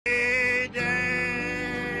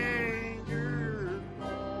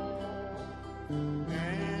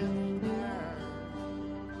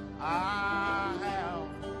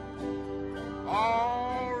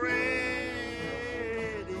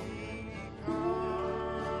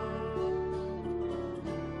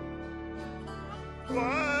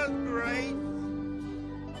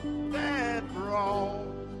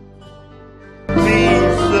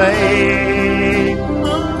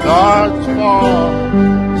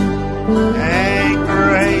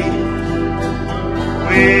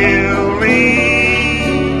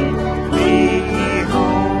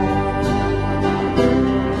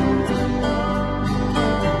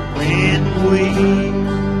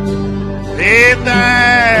If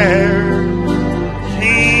there's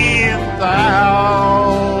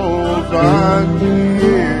 10,000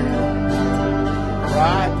 years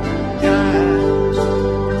bright and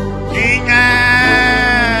shining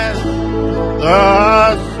as the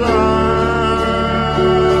sun,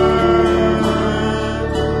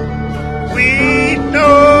 we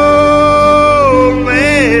know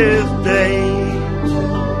this day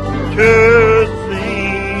to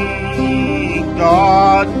sing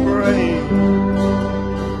God's praise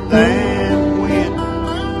than when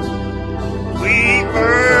we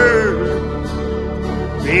first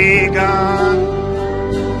begun.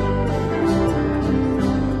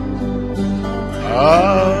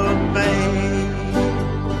 Amazing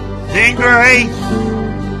grace,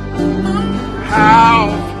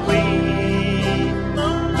 how sweet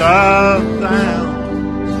the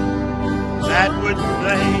sound that would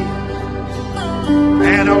save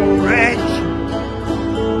an old wretch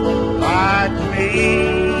like me.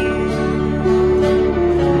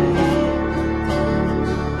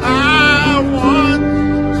 I once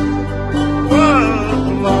was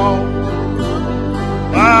lost,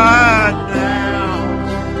 but now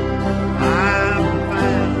I'm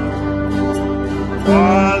found.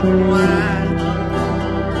 Was blind,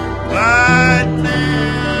 but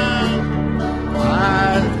now I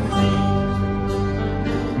see.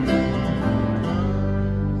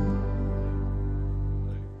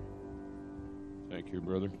 Thank you,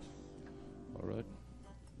 brother. All right.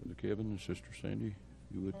 Brother Kevin and Sister Sandy,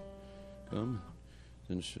 you would come.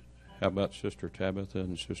 Then how about Sister Tabitha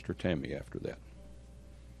and Sister Tammy after that?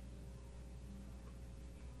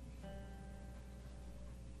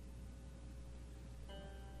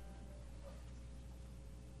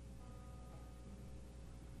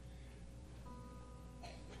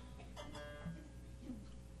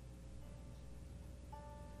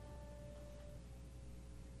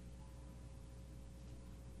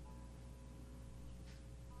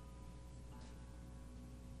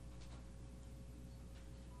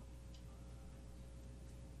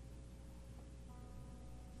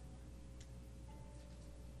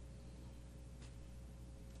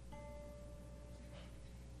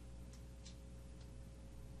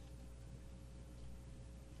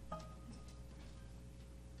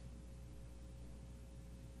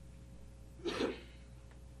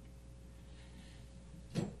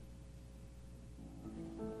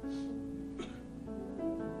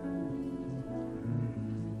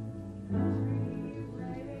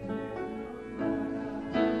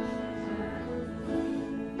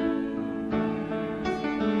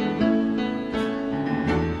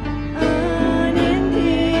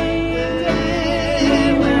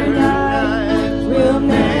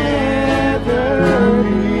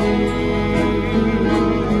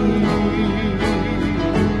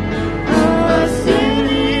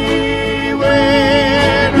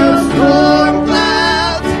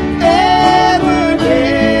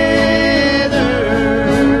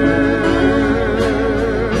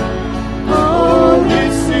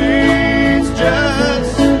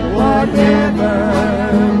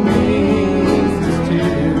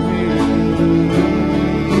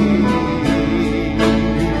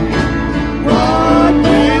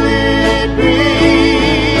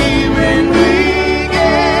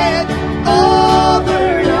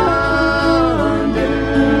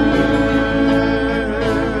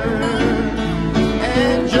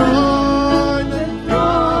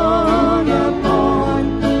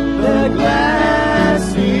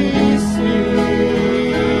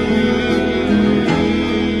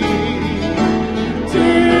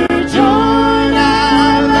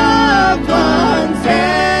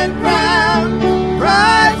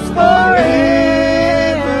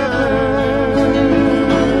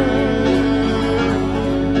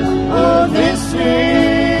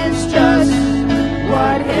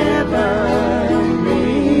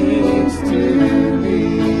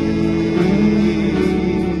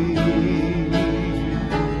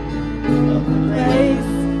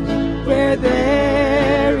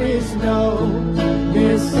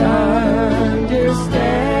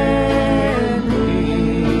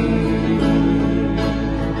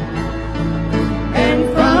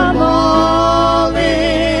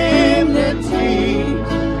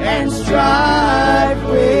 Strive.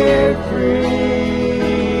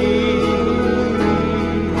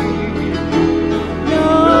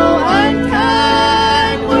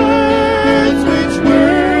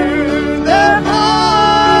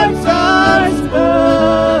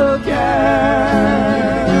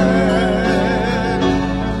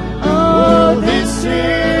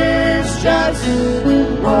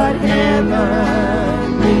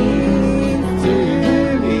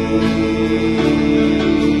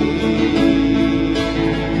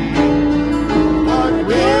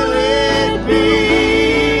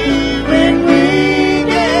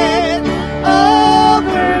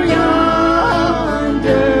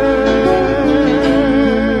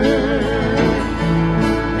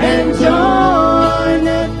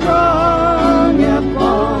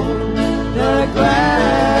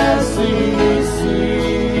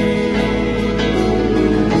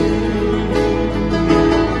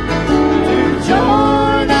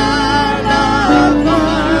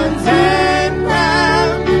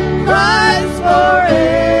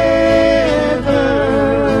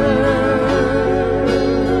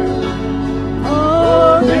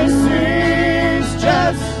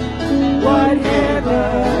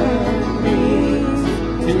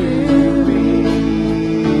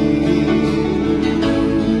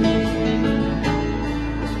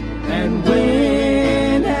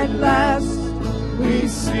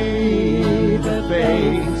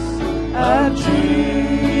 of Jesus.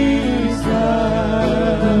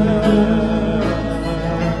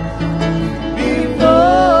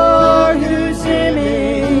 Before whose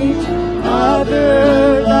image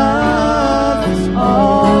other loves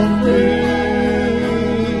all free.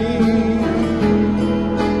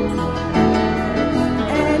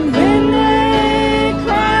 And when they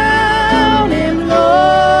crown him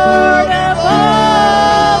Lord of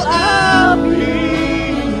all, I'll be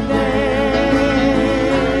there.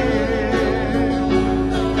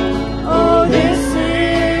 Oh, this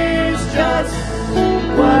is just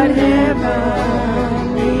what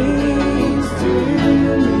heaven means to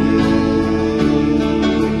me.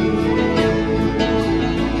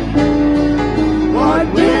 What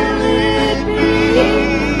will it be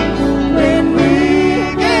when we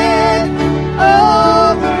get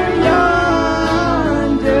over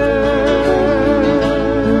yonder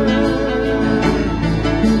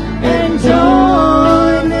and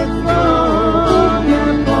join the throng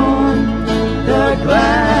upon the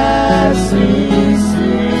glassy sea?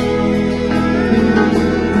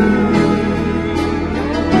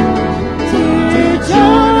 To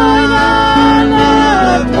join our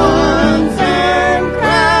loved ones and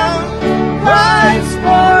crown Christ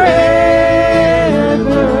forever.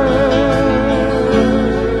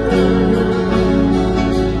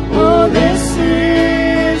 Oh, this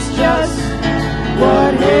is just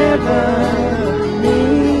what heaven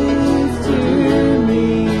means to me.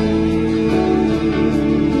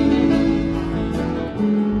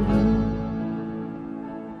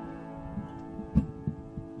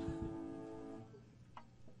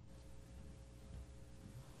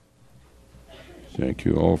 Thank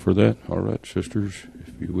you all for that. All right, sisters,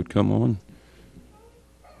 if you would come on.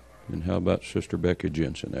 And how about Sister Becky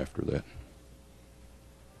Jensen after that?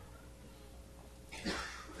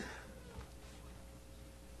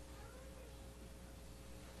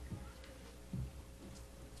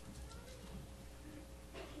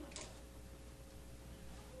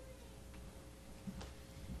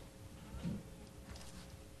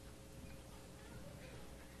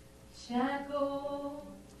 Shackled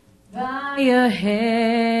by a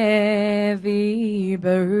heavy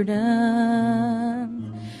burden,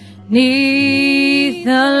 'neath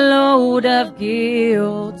the load of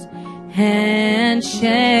guilt and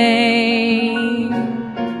shame.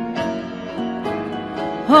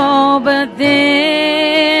 Oh, but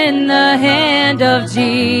then the hand of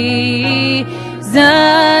Jesus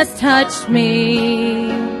touched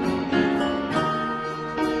me,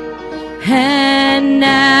 and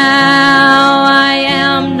now I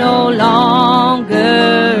am no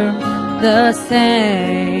longer the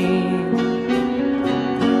same.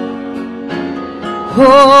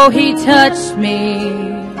 Oh, he touched me.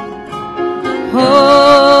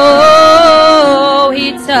 Oh,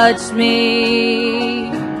 he touched me.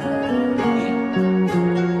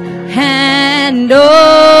 And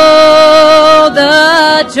oh,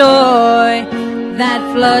 the joy that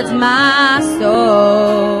floods my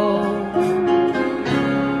soul.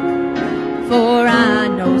 For I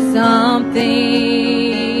know something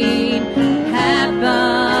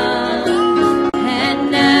happened,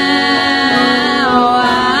 and now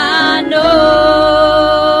I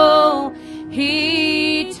know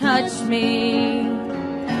he touched me,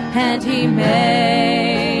 and he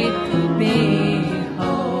made me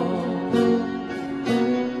whole.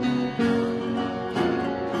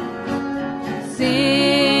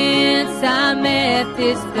 Since I met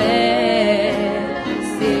this blessed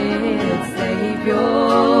Savior,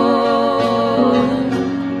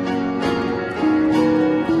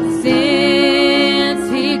 since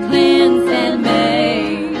he cleansed and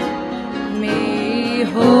made me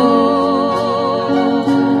whole,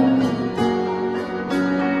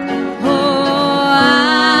 oh, I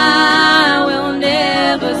will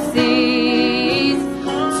never cease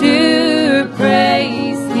to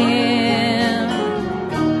praise him.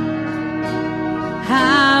 I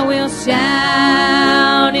will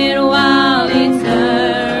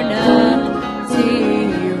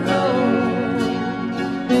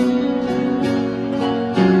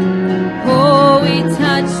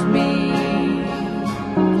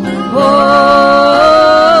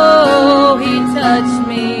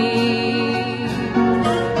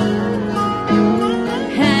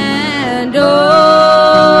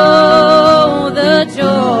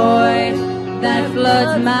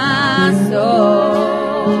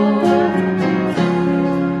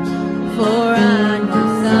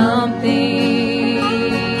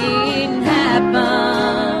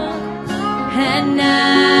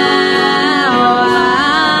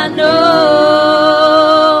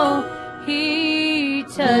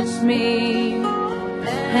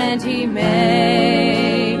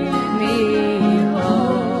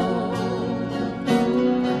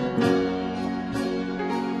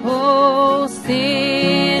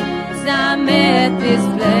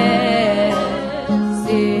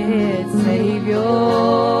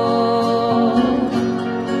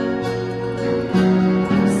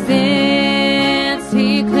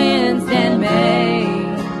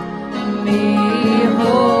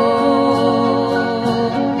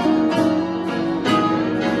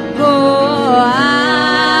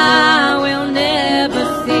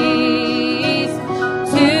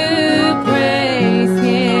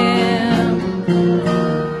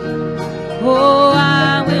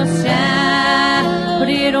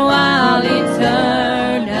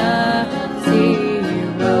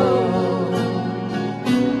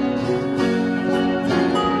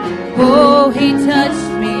He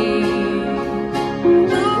touched me.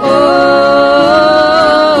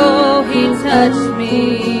 Oh, He touched me.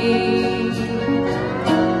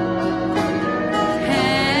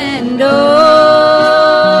 And oh,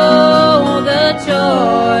 the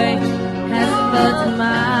joy has flooded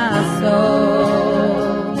my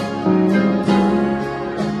soul.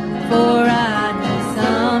 For I know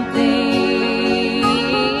something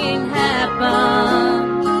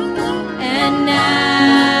happened, and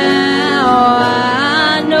now I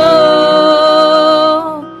know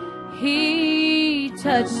He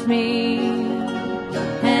touched me,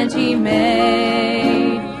 and He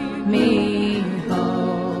made me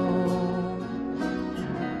whole.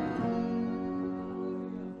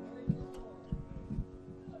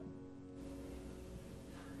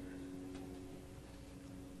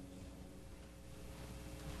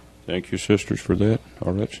 Thank you, sisters, for that.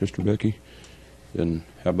 All right, Sister Becky. Then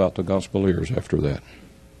how about the gospel ears after that?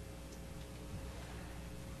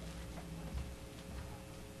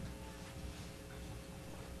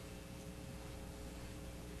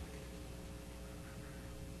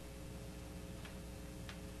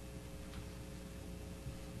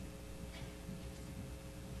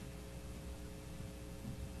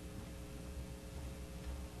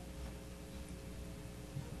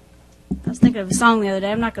 I was thinking of a song the other day.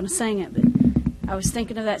 I'm not going to sing it, but I was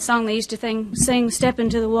thinking of that song they used to sing, Step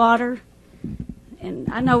Into the Water. And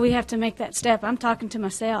I know we have to make that step. I'm talking to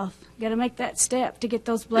myself. Got to make that step to get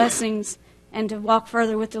those blessings and to walk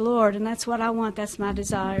further with the Lord. And that's what I want. That's my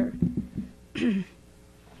desire.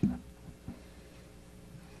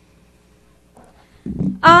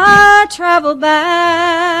 I travel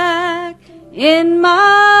back in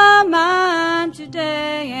my mind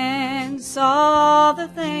today and saw the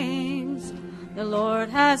things the Lord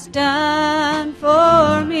has done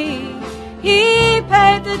for me. He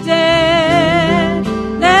paid the debt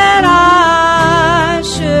that I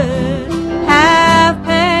should have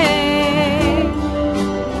paid.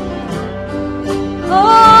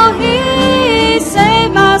 Oh, He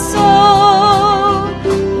saved my soul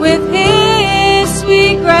with His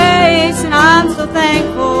sweet grace, and I'm so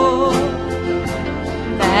thankful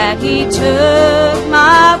that He took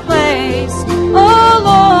my place. Oh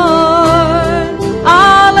Lord,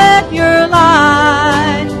 I'll let Your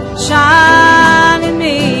light shine in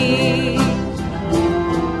me.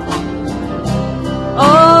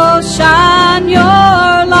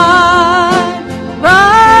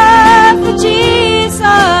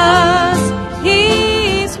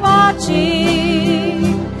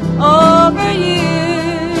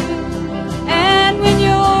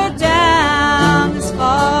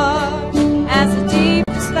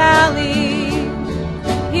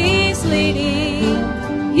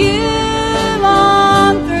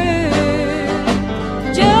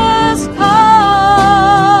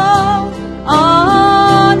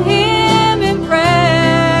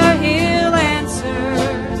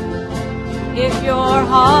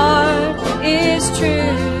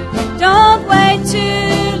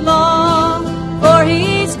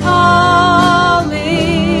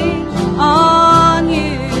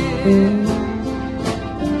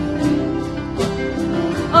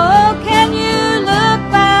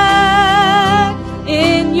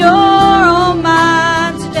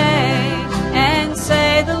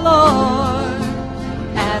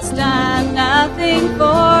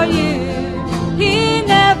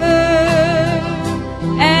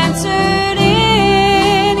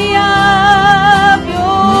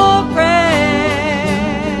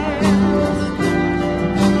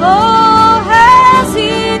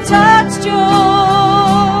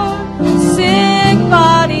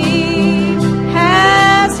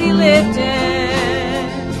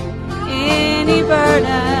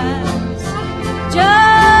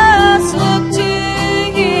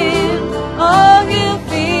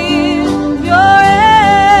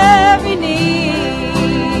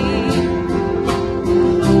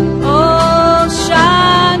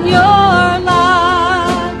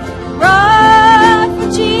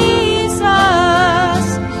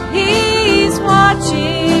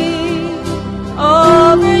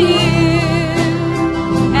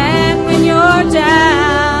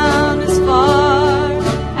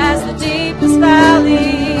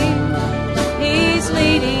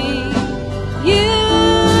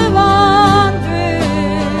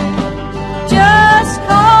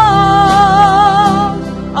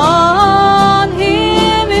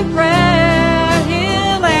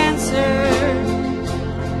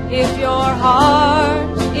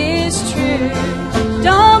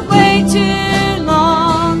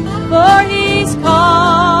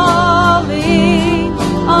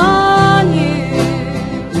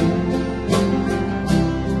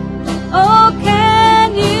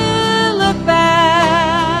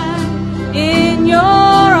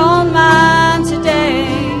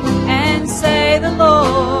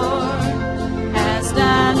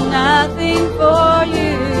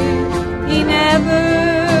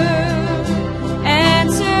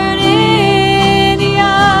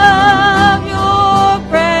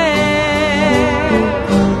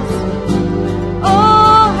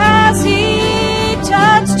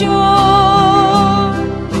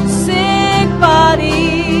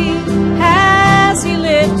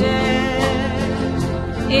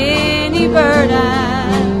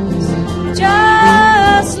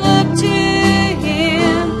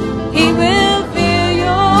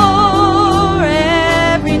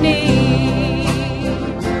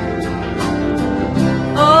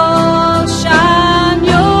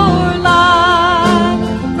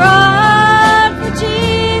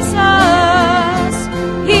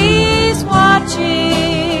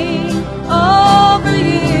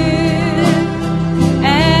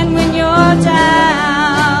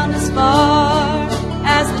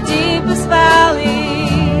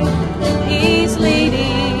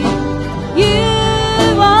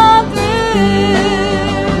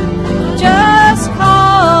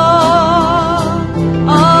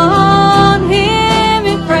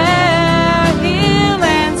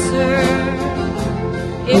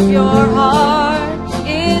 if your heart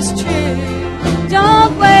is true,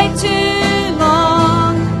 don't wait too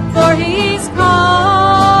long, for He's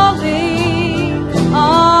calling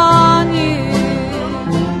on you.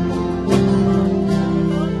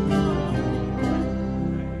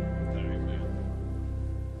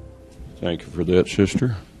 Thank you for that,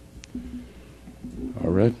 sister. All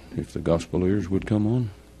right, if the gospel ears would come on.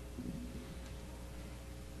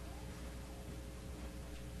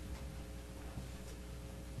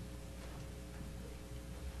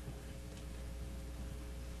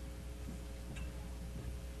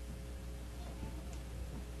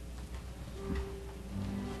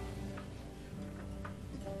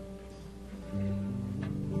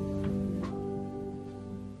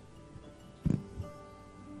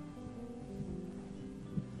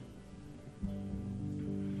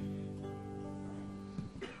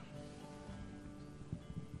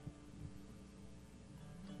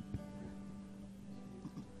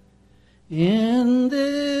 In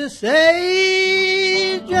this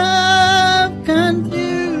age of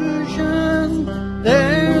confusion,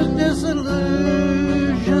 there's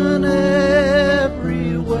disillusion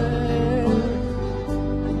everywhere.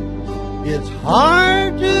 It's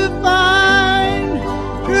hard to find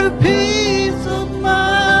true peace of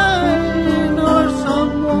mind or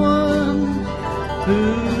someone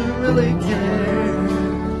who really cares.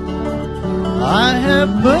 I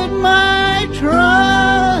have put my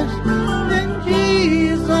trust in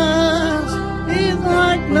Jesus. He's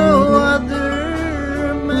like no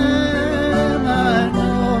other man I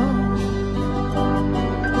know.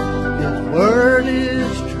 His word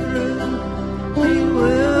is true. He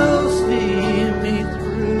will see me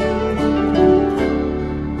through.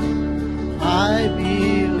 I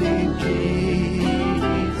believe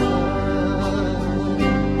Jesus.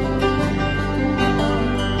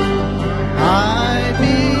 I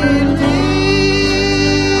believe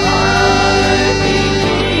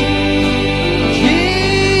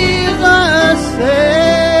Jesus saves.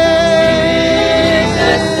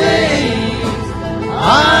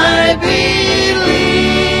 I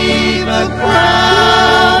believe a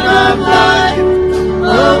crown of life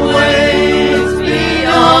awaits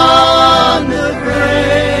beyond the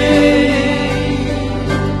grave.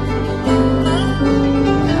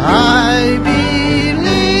 I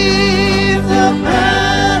believe the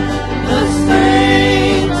path the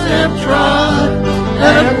saints have trod,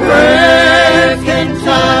 that a prayer can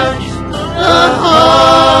touch the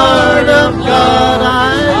heart of God. I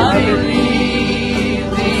believe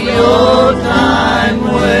the old time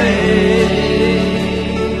way.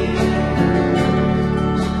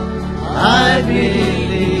 I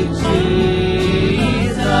believe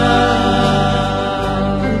Jesus.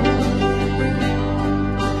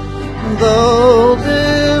 Though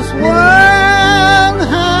this world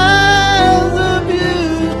has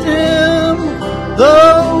abused him,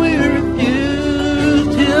 though we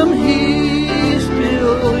refused him, he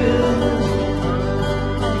still lives.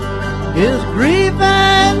 His grief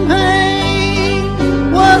and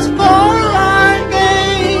pain was for our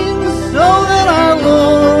gain, so that our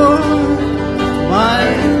Lord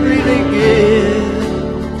might freely give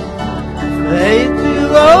faith to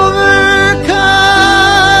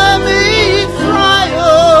overcome each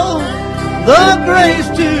trial, the grace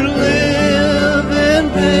to live in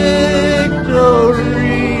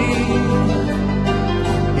victory.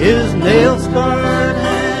 His nail-scarred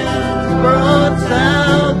hands brought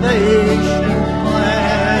salvation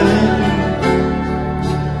plan.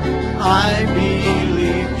 I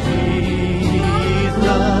believe Jesus.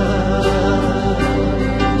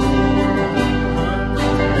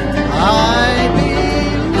 I believe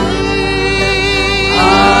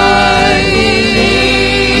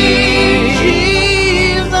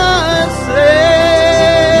Jesus saves.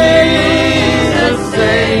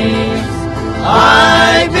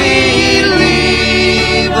 I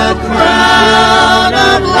believe a crown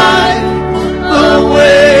of life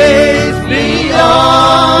awaits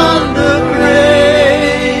beyond the grave.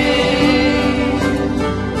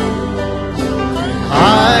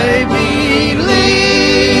 I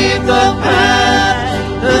believe the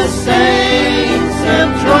path the saints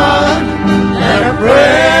have trod, that a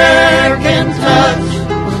prayer can touch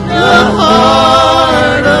the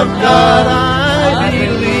heart of God. I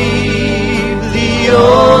believe the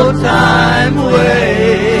old time way.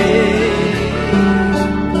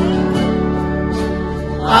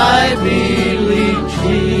 I believe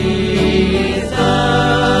Jesus.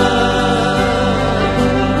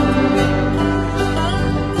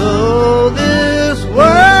 Though this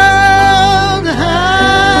world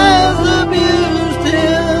has abused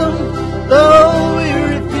him, though we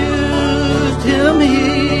refused him, he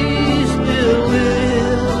still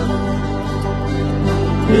lives.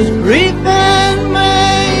 Reap and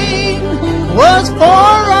main was for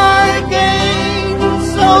our gain,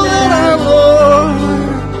 so that our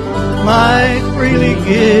Lord might freely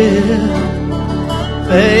give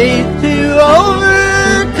faith to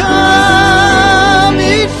overcome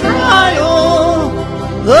each trial,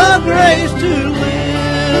 the grace to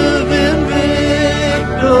live in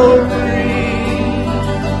victory.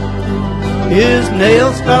 His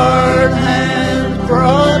nail-scarred hands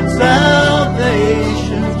brought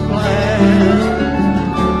salvation's plan.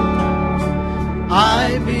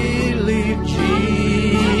 I believe Jesus.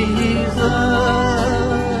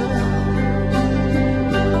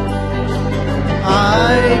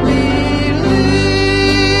 I believe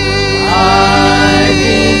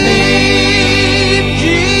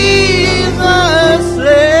Jesus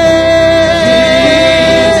saves.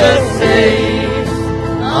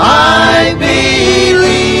 I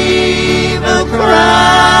believe a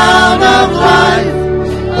crown of life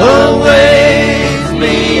awaits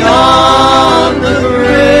me on the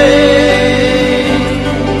grave.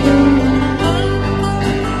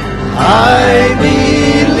 I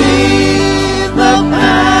believe the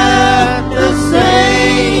path the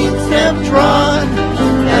saints have trod,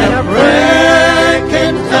 and a prayer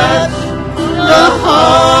can touch the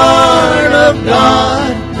heart of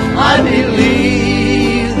God. I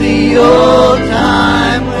believe the old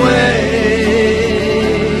time way.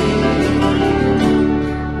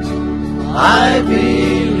 I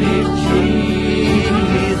believe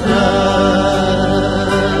Jesus.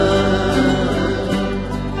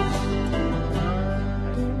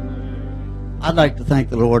 I'd like to thank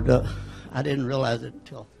the Lord. I didn't realize it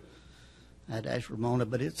until I had asked Ramona,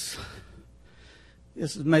 but this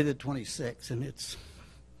is May the 26th, and it's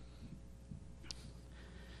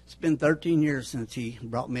been 13 years since he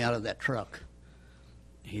brought me out of that truck.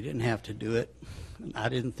 He didn't have to do it. I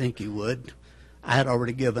didn't think he would. I had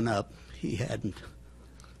already given up. He hadn't.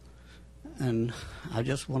 And I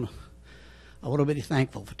want to be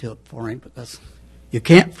thankful for him, because you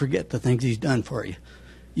can't forget the things he's done for you.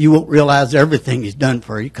 You won't realize everything he's done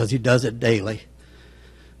for you because he does it daily.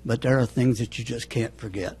 But there are things that you just can't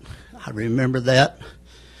forget. I remember that.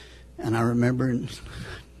 And I remember in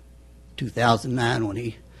 2009 when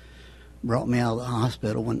he brought me out of the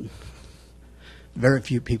hospital, when very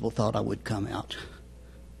few people thought I would come out.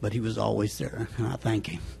 But he was always there, and I thank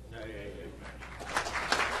him.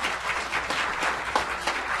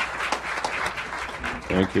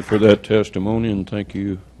 Thank you for that testimony, and thank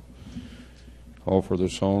you all for the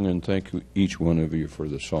song, and thank you, each one of you, for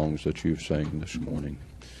the songs that you've sang this morning.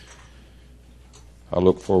 I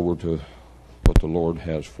look forward to what the Lord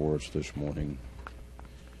has for us this morning.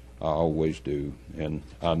 I always do, and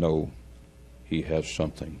I know he has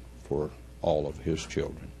something for all of his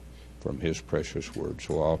children from his precious word.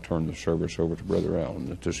 So I'll turn the service over to Brother Allen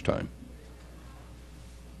at this time.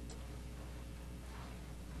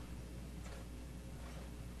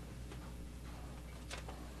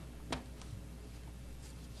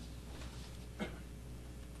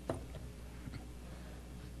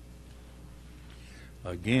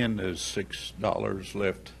 Again, there's $6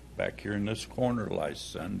 left back here in this corner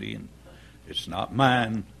last Sunday, and it's not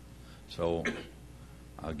mine. So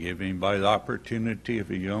I'll give anybody the opportunity, if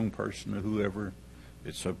a young person or whoever,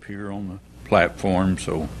 it's up here on the platform,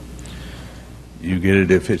 so you get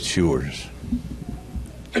it if it's yours.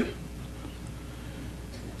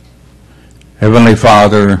 Heavenly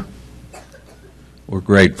Father, we're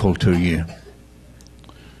grateful to you.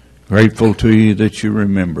 Grateful to you that you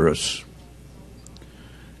remember us.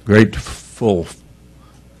 Grateful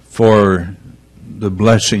for the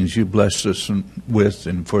blessings you blessed us with,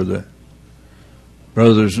 and for the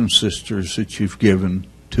brothers and sisters that you've given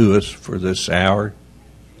to us for this hour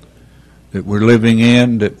that we're living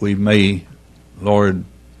in, that we may, Lord,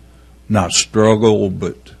 not struggle,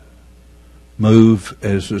 but move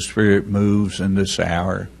as the Spirit moves in this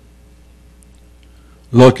hour,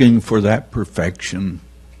 looking for that perfection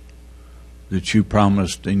that you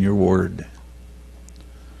promised in your word.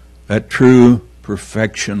 That true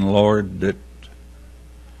perfection, Lord, that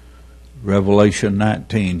Revelation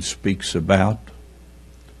 19 speaks about,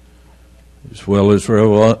 as well as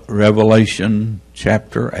Revelation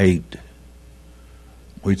chapter 8.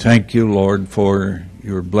 We thank you, Lord, for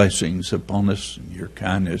your blessings upon us and your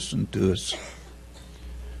kindness unto us,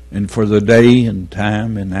 and for the day and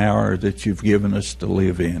time and hour that you've given us to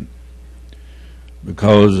live in,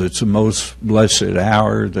 because it's the most blessed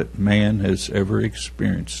hour that man has ever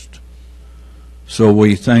experienced. So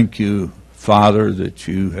we thank you, Father, that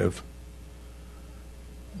you have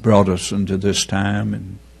brought us into this time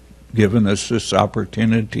and given us this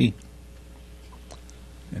opportunity,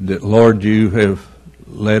 and that, Lord, you have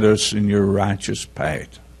Lead us in your righteous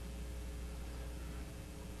path.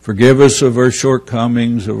 Forgive us of our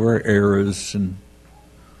shortcomings, of our errors, and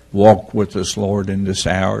walk with us, Lord, in this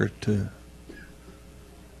hour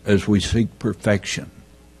as we seek perfection,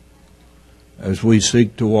 as we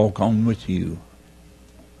seek to walk on with you.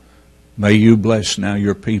 May you bless now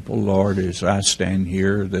your people, Lord, as I stand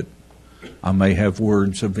here, that I may have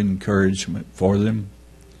words of encouragement for them,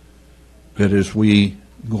 that as we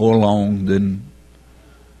go along, then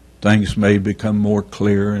things may become more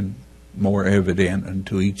clear and more evident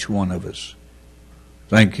unto each one of us.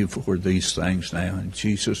 Thank you for these things now in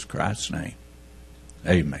Jesus Christ's name.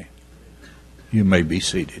 Amen. You may be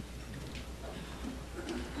seated.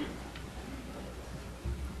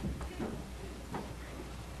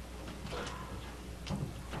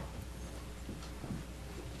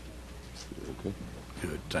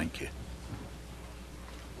 Good, thank you.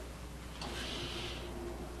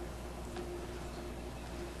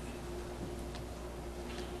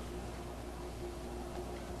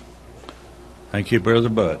 Thank you, Brother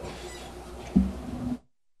Bud.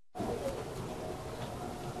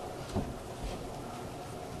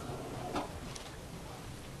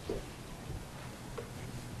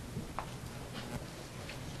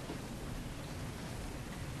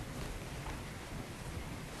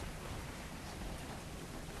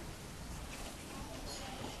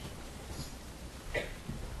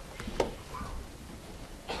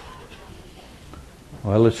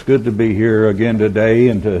 Well, it's good to be here again today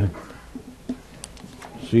and to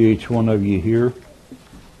see each one of you here.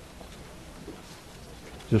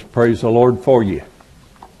 Just praise the Lord for you.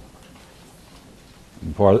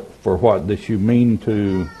 And for what that you mean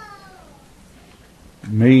to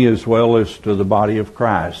me as well as to the body of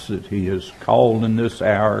Christ, that He has called in this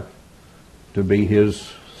hour to be His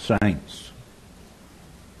saints.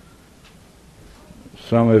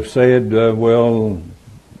 Some have said, well,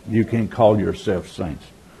 you can't call yourself saints.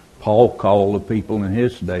 Paul called the people in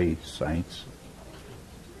his day saints.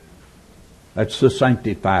 That's the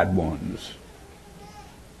sanctified ones.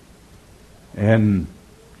 And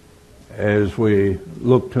as we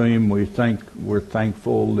look to Him, we're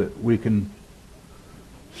thankful that we can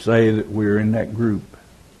say that we're in that group.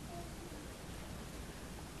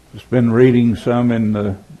 I've been reading some in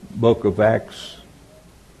the book of Acts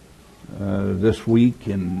this week,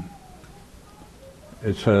 and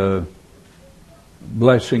it's a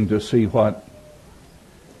blessing to see what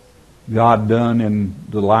God done in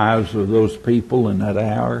the lives of those people in that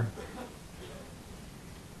hour.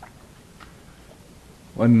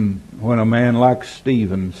 When a man like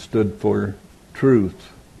Stephen stood for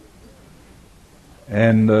truth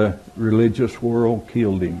and the religious world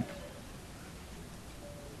killed him.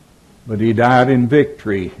 But he died in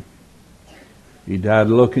victory. He died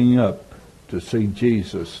looking up to see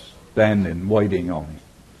Jesus standing, waiting on him.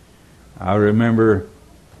 I remember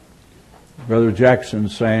Brother Jackson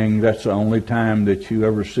saying that's the only time that you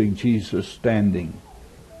ever see Jesus standing,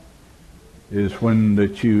 is when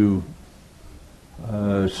that you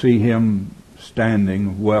see Him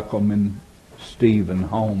standing welcoming Stephen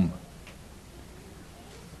home.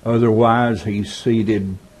 Otherwise, He's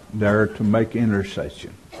seated there to make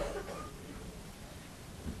intercession.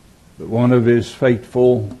 But one of His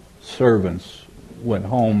faithful servants went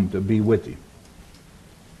home to be with Him.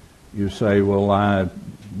 You say, well, I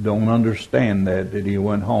don't understand that he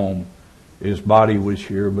went home. His body was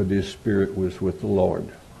here, but his spirit was with the Lord.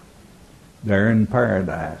 They're in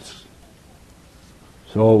paradise.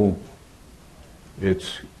 So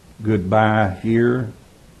it's goodbye here,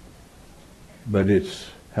 but it's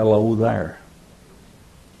hello there.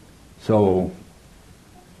 So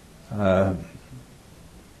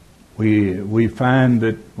we find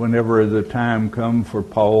that whenever the time come for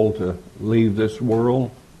Paul to leave this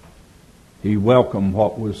world, he welcomed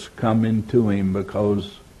what was coming to him,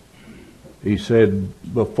 because he said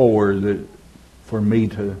before that for me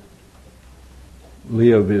to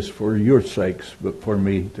live is for your sakes, but for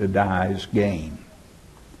me to die is gain.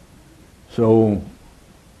 So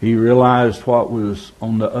he realized what was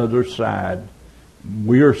on the other side.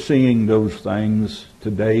 We are seeing those things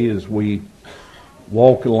today as we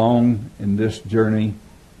walk along in this journey,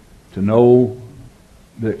 to know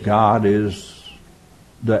that God is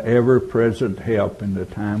the ever-present help in the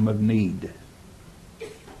time of need.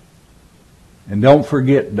 And don't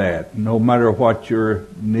forget that. No matter what your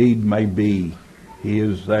need may be, He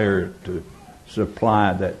is there to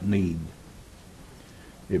supply that need.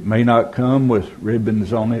 It may not come with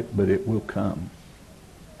ribbons on it, but it will come.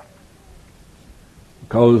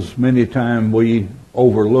 Because many times we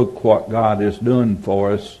overlook what God is doing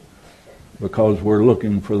for us because we're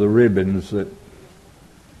looking for the ribbons that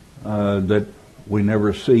we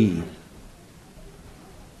never see.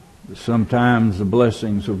 Sometimes the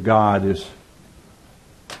blessings of God is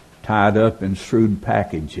tied up in shrewd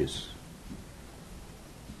packages.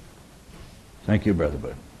 Thank you, Brother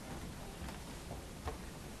Bud.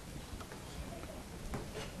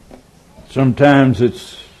 Sometimes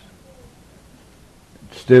it's,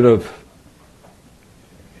 instead of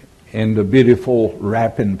in the beautiful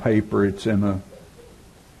wrapping paper, it's in a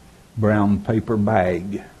brown paper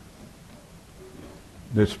bag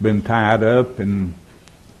that's been tied up, and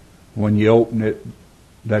when you open it,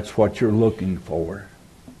 that's what you're looking for.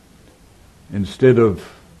 Instead of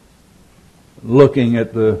looking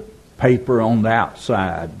at the paper on the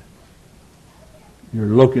outside, you're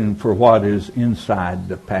looking for what is inside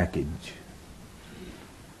the package.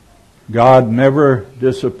 God never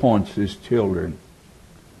disappoints His children,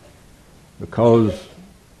 because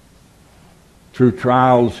through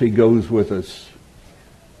trials He goes with us.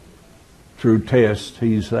 Through tests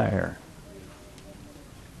He's there.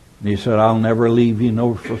 And He said, I'll never leave you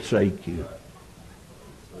nor forsake you.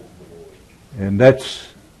 And that's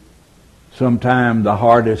sometimes the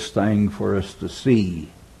hardest thing for us to see,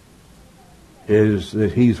 is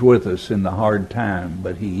that He's with us in the hard time,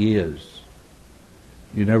 but He is.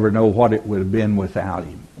 You never know what it would have been without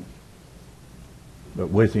Him. But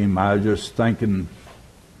with Him, I was just thinking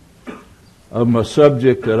of my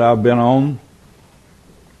subject that I've been on,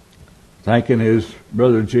 thinking as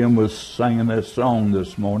Brother Jim was singing that song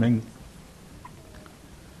this morning,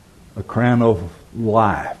 a crown of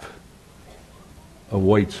life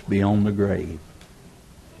awaits beyond the grave.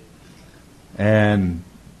 And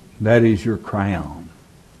that is your crown.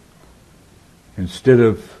 Instead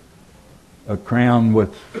of a crown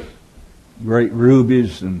with great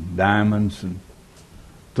rubies and diamonds and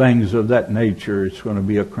things of that nature, it's going to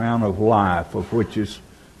be a crown of life, of which is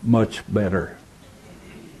much better.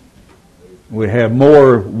 We have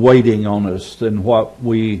more waiting on us than what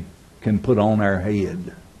we can put on our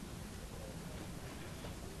head.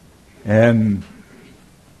 And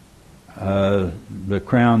the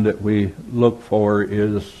crown that we look for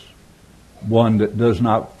is one that does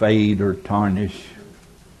not fade or tarnish,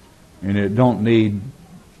 and it don't need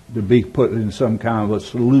to be put in some kind of a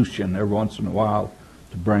solution every once in a while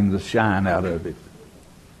to bring the shine out of it,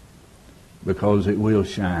 because it will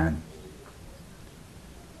shine.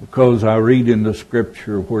 Because I read in the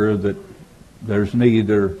Scripture where that there's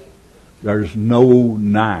no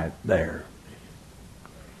night there.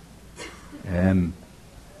 And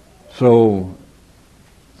so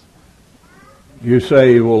you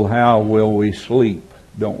say, well, how will we sleep?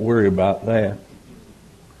 Don't worry about that.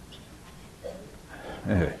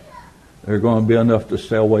 There's going to be enough to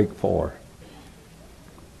stay awake for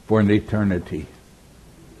an eternity.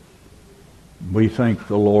 We thank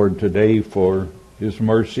the Lord today for His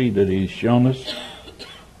mercy that He's shown us,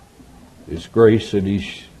 His grace that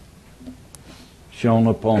He's shown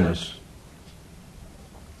upon us.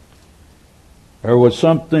 There was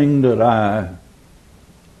something that I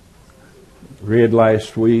read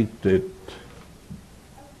last week that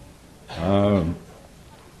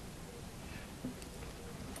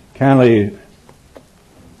kind of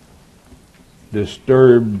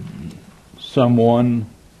disturbed someone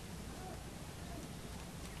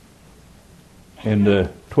in the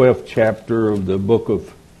 12th chapter of the book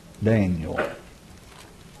of Daniel.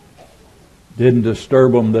 Didn't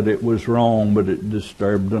disturb them that it was wrong, but it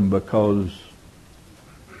disturbed them because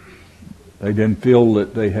they didn't feel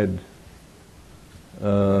that they had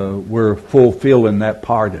were fulfilling that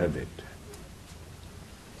part of it.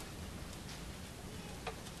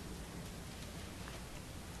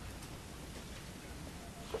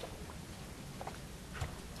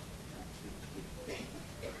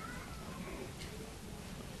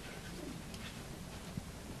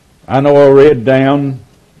 I know I read down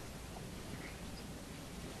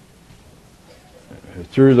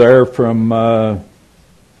through there from the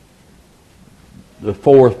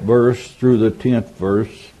 4th verse through the 10th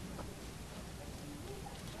verse.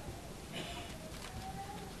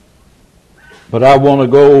 But I want to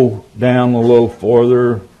go down a little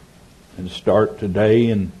further and start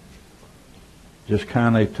today and just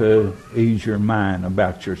kind of to ease your mind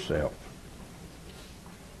about yourself.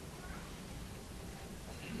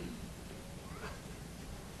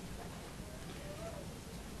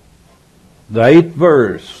 The 8th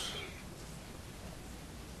verse.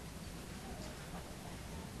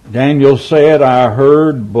 Daniel said, I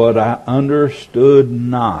heard, but I understood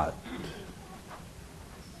not.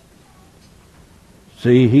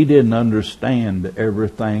 See, he didn't understand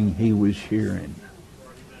everything he was hearing.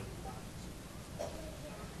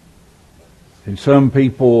 And some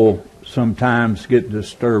people sometimes get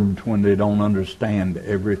disturbed when they don't understand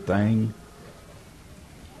everything.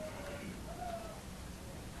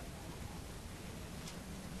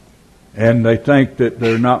 And they think that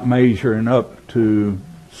they're not measuring up to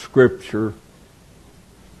Scripture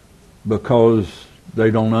because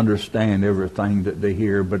they don't understand everything that they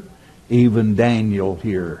hear. But even Daniel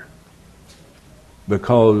here,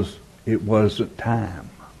 because it wasn't time.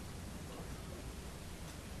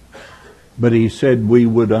 But he said we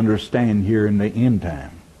would understand here in the end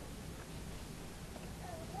time.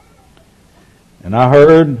 And I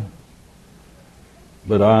heard,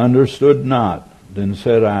 but I understood not. Then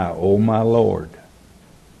said I, O my Lord,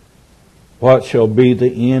 what shall be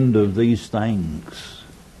the end of these things?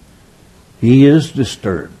 He is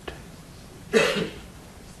disturbed.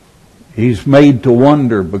 He's made to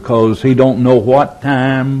wonder because he don't know what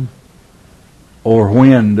time or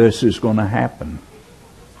when this is going to happen.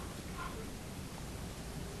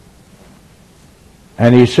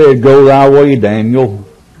 And he said, Go thy way, Daniel.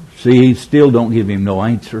 See, he still don't give him no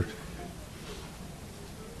answer.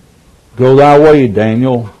 Go thy way,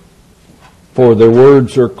 Daniel, for the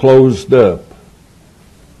words are closed up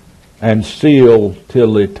and sealed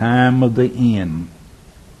till the time of the end.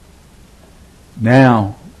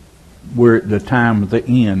 Now, we're at the time of the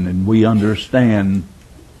end, and we understand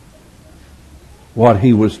what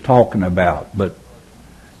he was talking about. But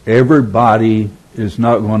everybody is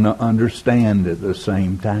not going to understand at the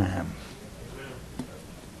same time.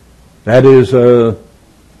 That is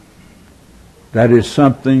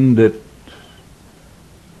something that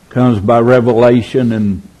comes by revelation,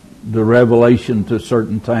 and the revelation to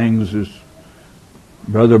certain things is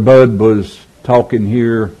Brother Bud was talking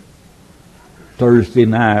here Thursday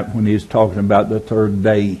night when he was talking about the third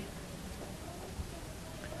day.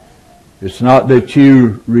 It's not that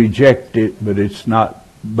you reject it, but it's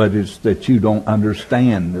that you don't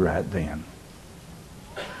understand right then.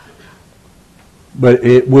 But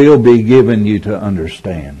it will be given you to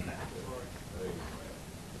understand.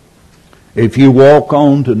 If you walk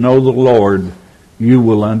on to know the Lord, you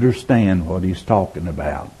will understand what He's talking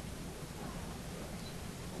about.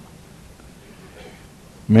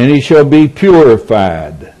 Many shall be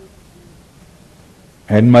purified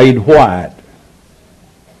and made white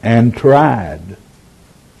and tried,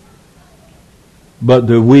 but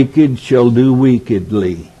the wicked shall do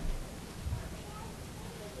wickedly.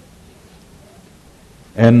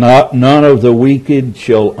 And none of the wicked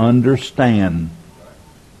shall understand,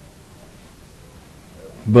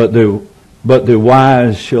 but the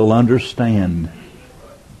wise shall understand.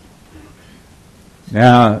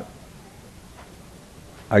 Now,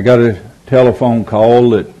 I got a telephone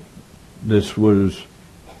call that this has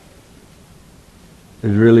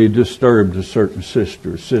really disturbed a certain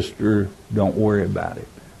sister. Sister, don't worry about it.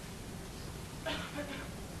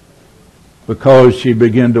 Because she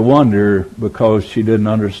began to wonder, because she didn't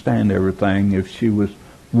understand everything, if she was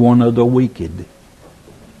one of the wicked.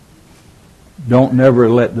 Don't never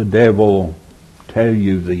let the devil tell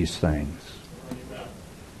you these things.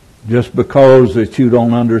 Just because that you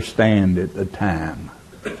don't understand at the time.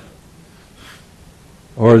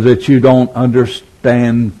 Or that you don't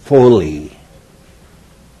understand fully.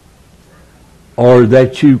 Or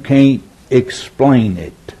that you can't explain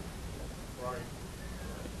it.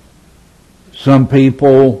 Some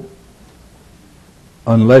people,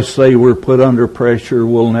 unless they were put under pressure,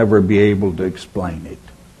 will never be able to explain it.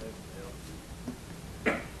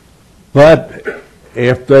 But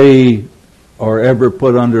if they are ever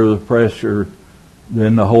put under the pressure,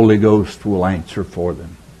 then the Holy Ghost will answer for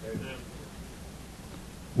them.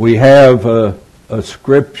 We have a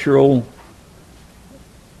scriptural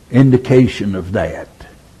indication of that.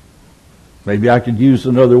 Maybe I could use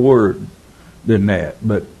another word than that,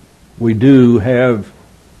 but we do have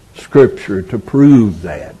scripture to prove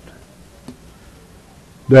that.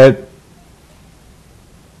 That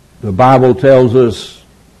the Bible tells us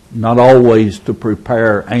not always to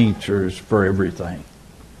prepare answers for everything.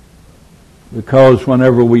 Because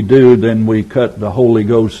whenever we do, then we cut the Holy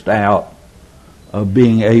Ghost out of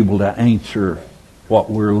being able to answer what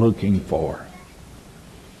we're looking for.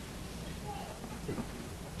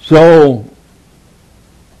 So,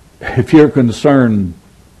 if you're concerned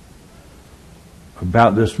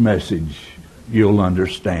about this message, you'll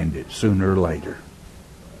understand it sooner or later.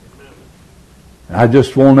 I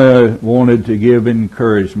just wanted to give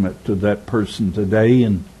encouragement to that person today,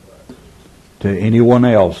 and to anyone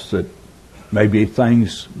else that maybe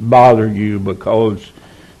things bother you because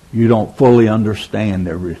you don't fully understand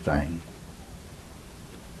everything.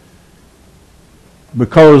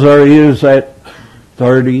 Because there is that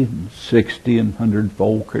 30, 60, and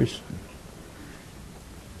 100-fold Christian.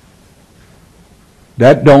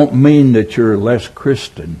 That don't mean that you're less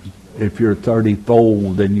Christian if you're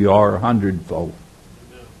 30-fold than you are 100-fold.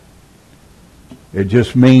 It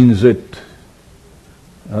just means that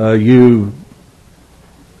you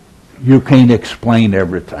can't explain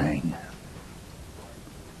everything.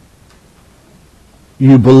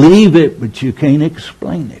 You believe it, but you can't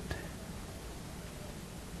explain it.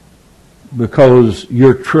 Because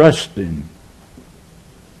you're trusting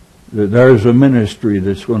that there's a ministry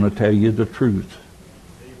that's going to tell you the truth.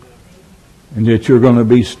 And that you're going to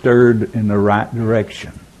be stirred in the right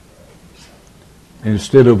direction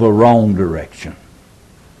instead of a wrong direction.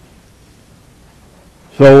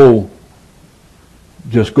 So,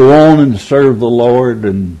 just go on and serve the Lord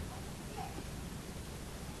and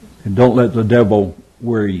don't let the devil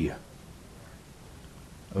worry you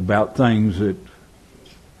about things that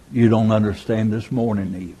you don't understand this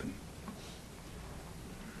morning even.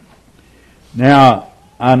 Now,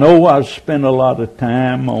 I know I've spent a lot of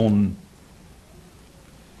time on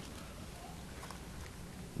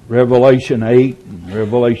Revelation 8 and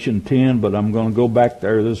Revelation 10, but I'm going to go back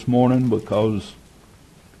there this morning because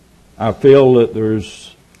I feel that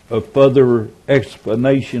there's a further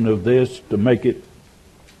explanation of this to make it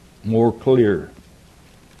more clear.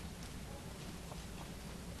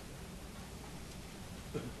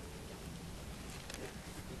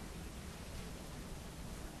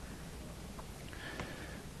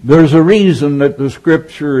 There's a reason that the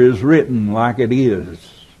Scripture is written like it is.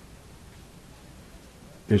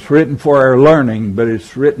 It's written for our learning, but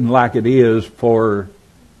it's written like it is to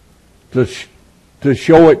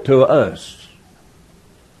show it to us.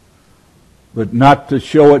 But not to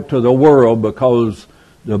show it to the world, because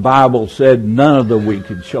the Bible said none of the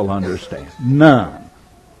wicked shall understand. None.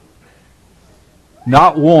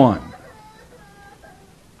 Not one.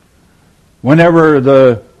 Whenever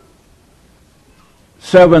the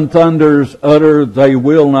seven thunders utter, they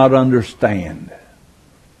will not understand.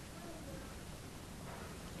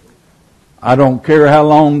 I don't care how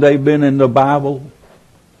long they've been in the Bible.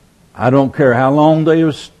 I don't care how long they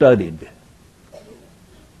have studied.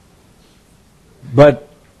 But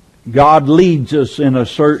God leads us in a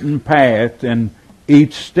certain path, and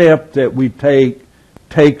each step that we take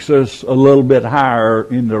takes us a little bit higher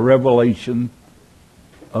in the revelation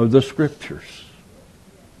of the Scriptures.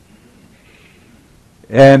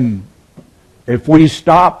 And if we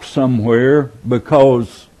stop somewhere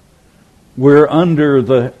because we're under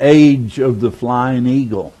the age of the flying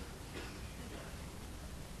eagle,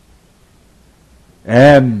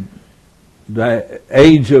 and the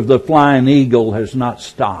age of the flying eagle has not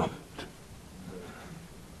stopped.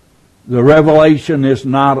 The revelation is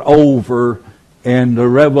not over, and the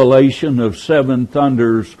revelation of seven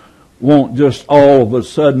thunders won't just all of a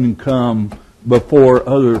sudden come before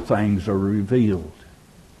other things are revealed.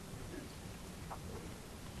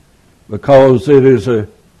 Because it is a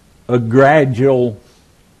gradual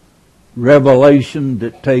revelation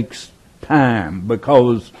that takes time,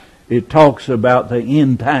 because it talks about the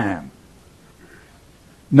end time.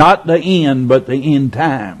 Not the end, but the end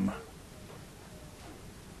time.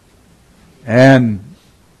 And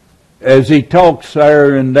as he talks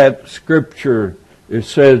there in that scripture, it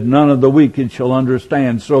says, none of the wicked shall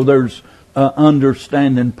understand. So there's an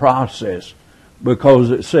understanding process,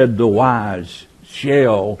 because it said the wise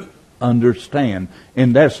shall understand.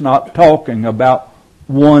 And that's not talking about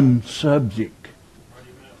one subject.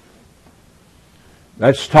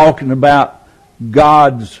 That's talking about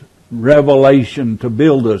God's revelation to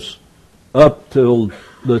build us up till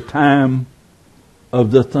the time of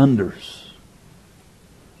the thunders.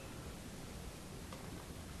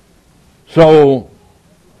 So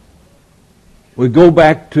we go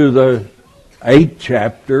back to the 8th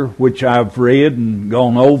chapter, which I've read and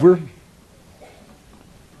gone over.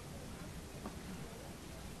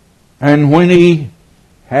 And when he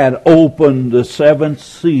had opened the 7th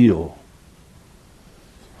seal,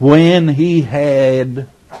 when he had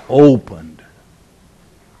opened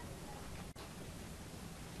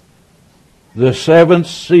the 7th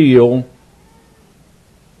seal,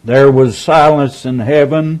 there was silence in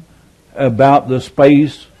heaven about the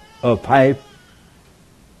space of half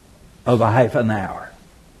an hour.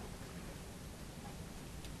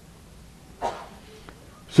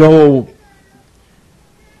 So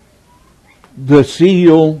the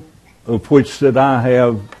seal, of which that I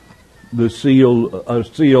have a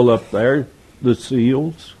seal up there, the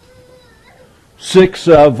seals, 6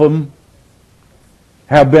 of them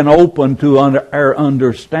have been opened to our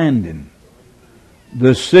understanding.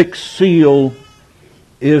 The 6th seal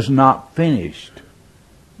is not finished.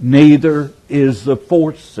 Neither is the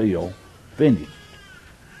 4th seal finished.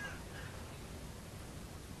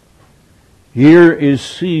 Here is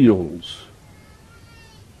seals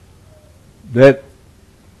that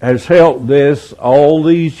has held this all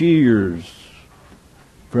these years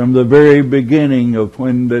from the very beginning of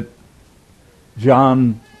when it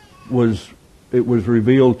was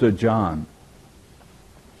revealed to John.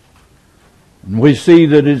 And we see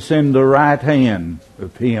that it's in the right hand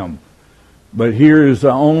of him. But here is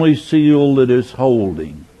the only seal that is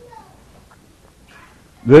holding.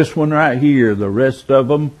 This one right here, the rest of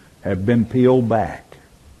them have been peeled back.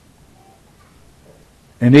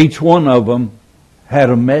 And each one of them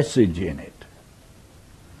had a message in it.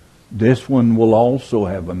 This one will also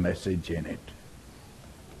have a message in it.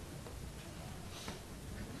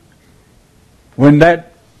 When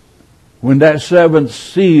that seventh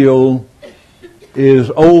seal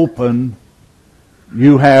is open,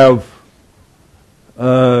 you have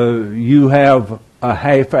a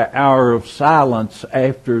half an hour of silence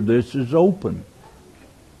after this is open.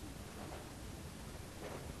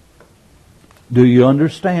 Do you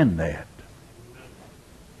understand that?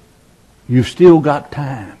 You've still got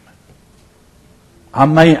time.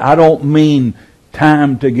 I don't mean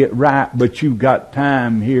time to get right, but you've got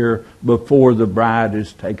time here before the bride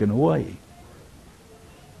is taken away.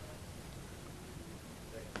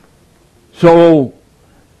 So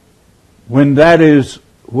when that is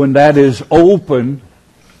open,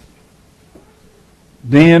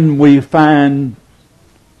 then we find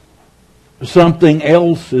something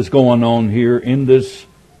else is going on here in this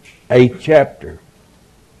 8th chapter.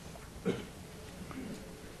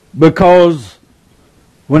 Because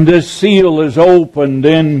when this seal is open,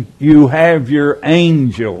 then you have your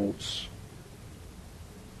angels.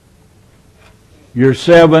 Your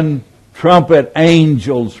 7 trumpet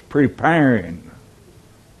angels preparing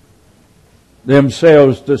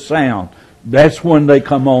themselves to sound. That's when they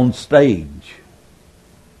come on stage.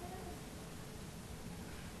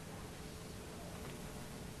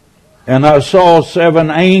 And I saw 7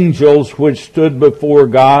 angels which stood before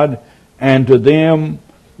God, and to them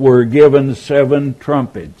were given 7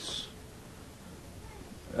 trumpets.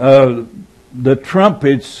 The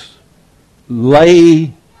trumpets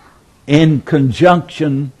lay in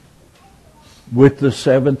conjunction with the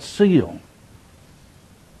 7th seal.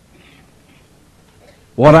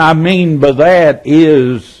 What I mean by that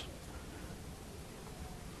is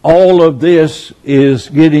all of this is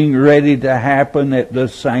getting ready to happen at the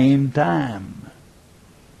same time.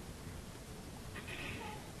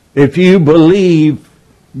 If you believe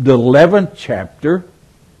the 11th chapter,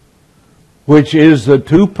 which is the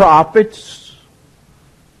 2 prophets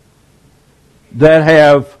that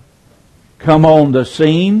have come on the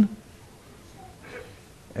scene,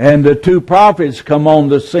 and the 2 prophets come on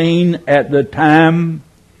the scene at the time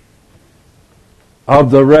of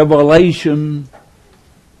the revelation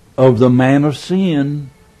of the man of sin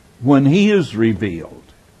when he is revealed.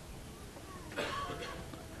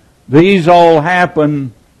 These all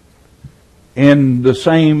happen in the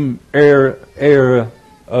same era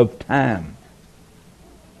of time.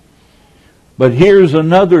 But here's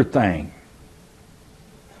another thing.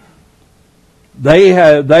 They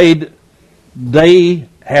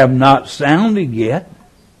have not sounded yet,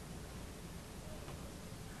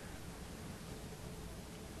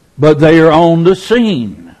 but they are on the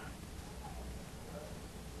scene.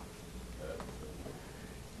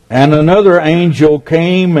 And another angel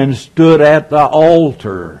came and stood at the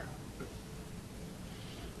altar.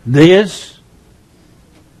 This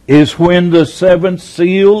is when the 7th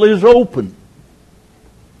seal is opened.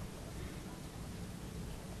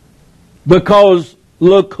 Because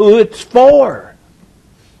look who it's for.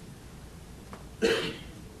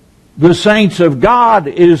 The saints of God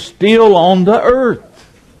is still on the earth.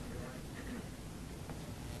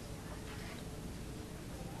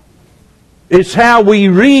 It's how we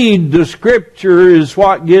read the Scripture is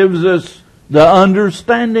what gives us the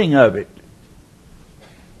understanding of it.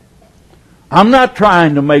 I'm not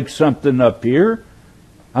trying to make something up here.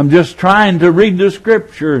 I'm just trying to read the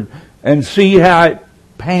Scripture and see how it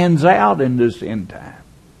pans out in this end time.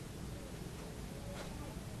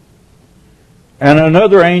 And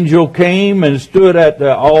another angel came and stood at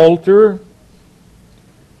the altar,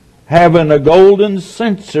 having a golden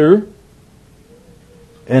censer,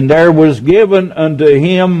 and there was given unto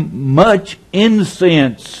him much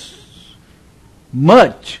incense.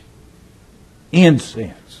 Much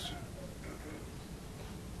incense.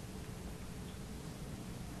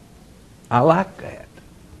 I like that.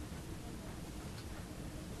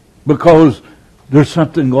 Because there's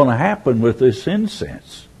something going to happen with this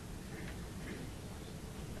incense.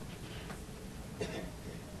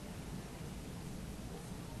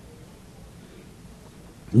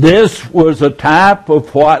 This was a type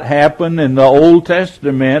of what happened in the Old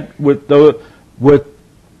Testament with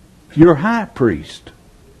your high priest.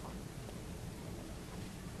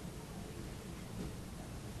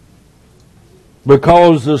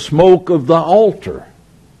 Because the smoke of the altar.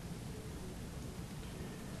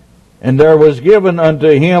 And there was given unto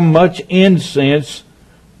him much incense,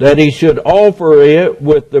 that he should offer it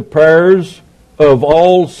with the prayers of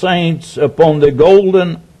all saints upon the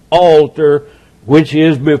golden altar which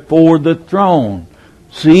is before the throne.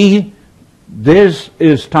 See, this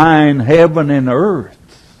is tying heaven and earth.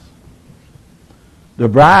 The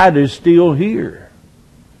bride is still here.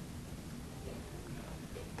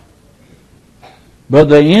 But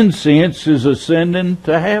the incense is ascending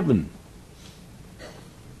to heaven.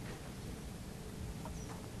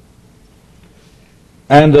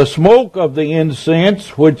 And the smoke of the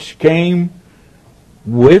incense which came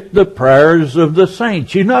with the prayers of the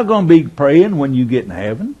saints. You're not going to be praying when you get in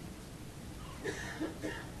heaven.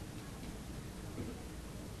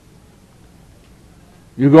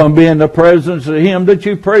 You're going to be in the presence of Him that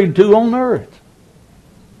you prayed to on earth.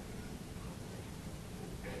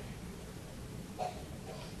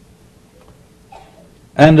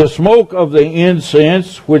 And the smoke of the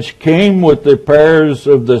incense which came with the prayers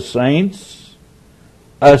of the saints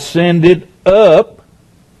ascended up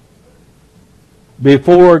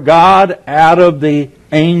before God out of the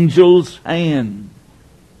angel's hand.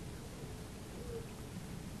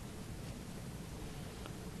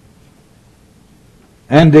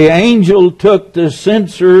 And the angel took the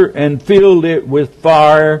censer and filled it with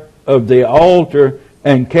fire of the altar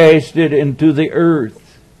and cast it into the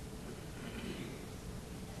earth.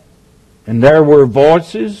 And there were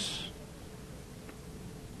voices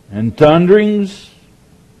and thunderings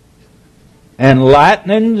and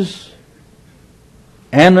lightnings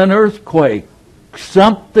and an earthquake.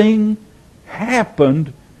 Something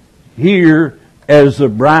happened here as the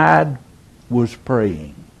bride was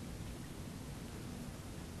praying.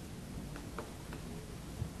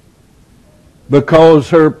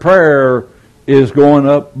 Because her prayer is going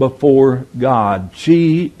up before God.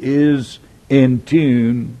 She is in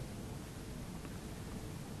tune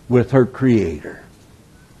with her Creator.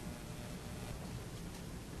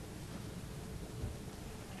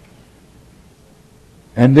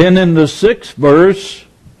 And then in the 6th verse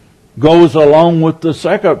goes along with the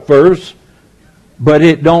 2nd verse, but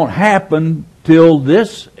it don't happen till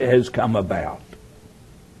this has come about.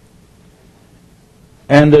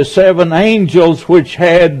 And the 7 angels which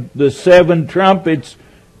had the 7 trumpets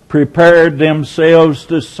prepared themselves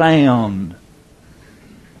to sound.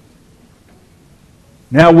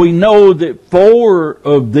 Now we know that 4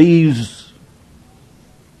 of these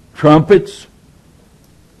trumpets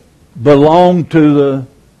belong to the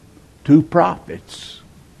 2 prophets.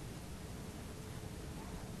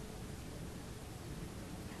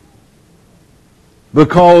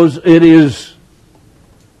 Because it is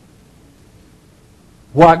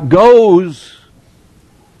what goes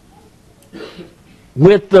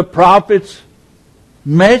with the prophet's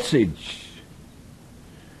message.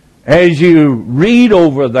 As you read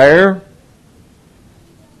over there,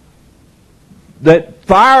 that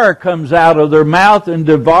fire comes out of their mouth and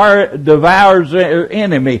devours their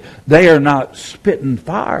enemy. They are not spitting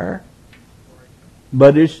fire,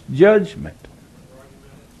 but it's judgment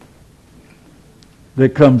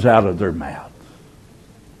that comes out of their mouth.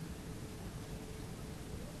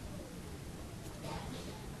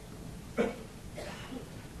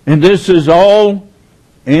 And this is all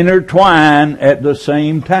intertwined at the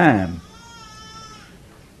same time.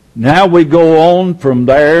 Now we go on from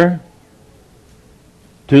there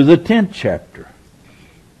to the 10th chapter.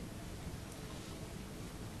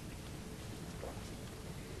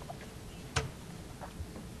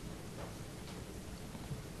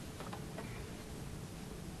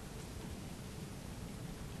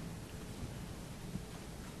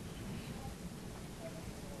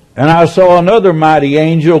 And I saw another mighty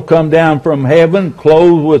angel come down from heaven,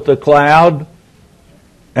 clothed with a cloud,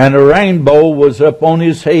 and a rainbow was upon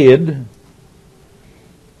his head.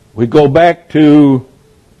 We go back to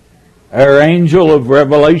our angel of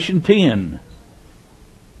Revelation 10.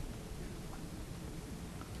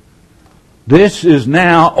 This is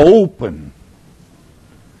now open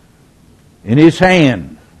in his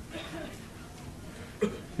hand.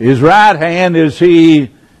 His right hand is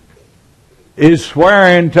he is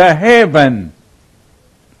swearing to heaven.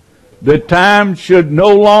 The time should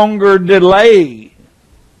no longer delay.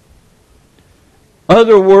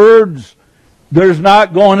 Other words, there's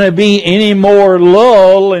not going to be any more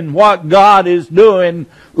lull in what God is doing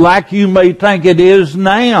like you may think it is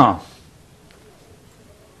now.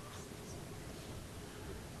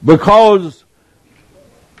 because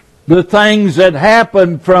the things that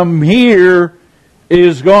happen from here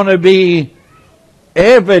is going to be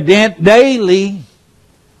evident daily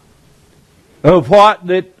of what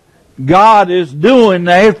that God is doing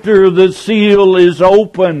after the seal is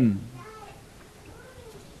open.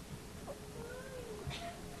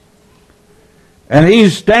 And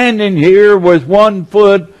he's standing here with one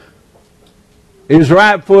foot, his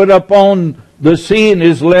right foot up on the sea and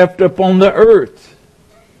his left up on the earth.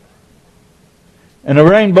 And a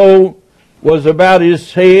rainbow was about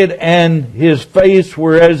his head, and his face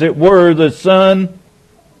were as it were the sun,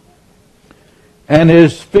 and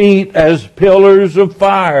his feet as pillars of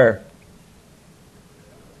fire.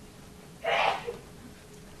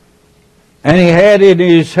 And he had in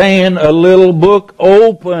his hand a little book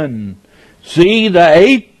open. See, the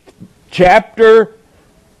 8th chapter,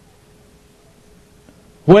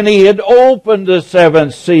 when he had opened the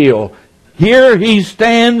 7th seal. Here he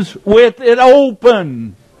stands with it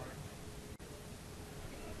open.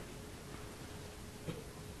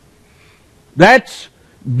 That's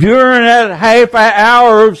during that half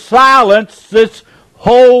hour of silence. This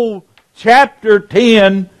whole chapter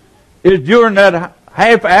 10 is during that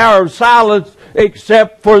half hour of silence,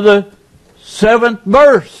 except for the 7th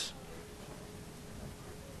verse.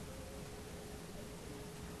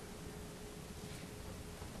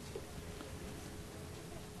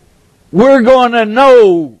 We're going to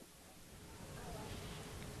know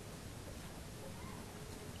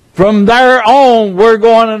from there on, we're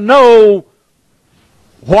going to know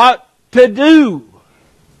what to do.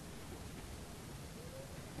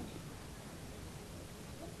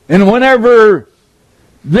 And whenever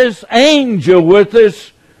this angel with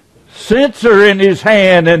this censer in his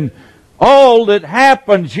hand and all that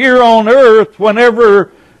happens here on earth,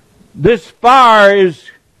 whenever this fire is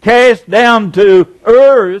cast down to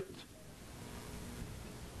earth,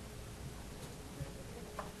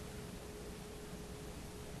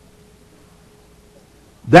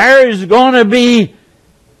 there is going to be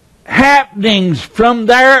happenings from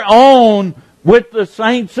there on with the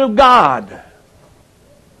saints of God.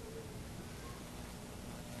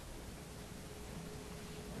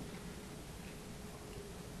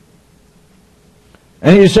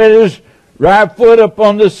 And he said his right foot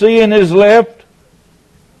upon the sea and his left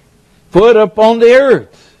foot upon the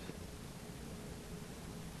earth.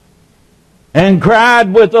 And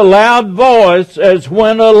cried with a loud voice as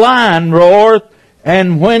when a lion roareth.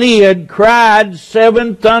 And when he had cried,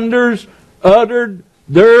 7 thunders uttered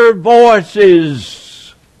their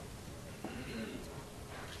voices.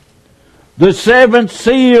 The 7th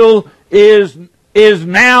seal is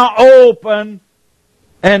now open,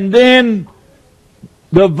 and then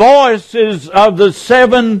the voices of the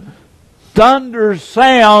 7 thunders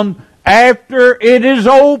sound after it is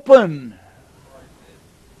open.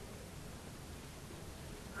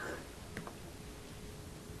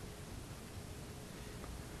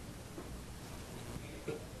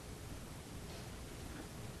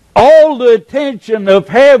 All the attention of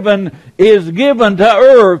heaven is given to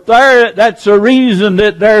earth. That's the reason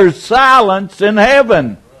that there's silence in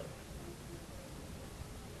heaven.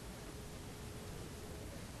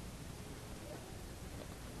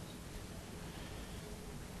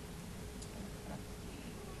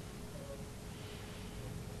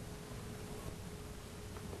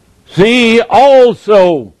 See,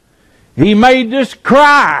 also, he made this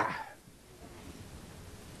cry.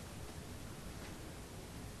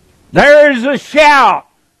 There's a shout.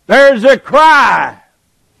 There's a cry.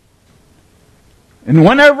 And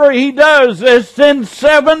whenever he does this, then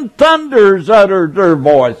 7 thunders utter their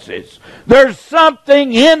voices. There's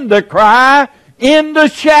something in the cry, in the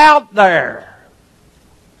shout there.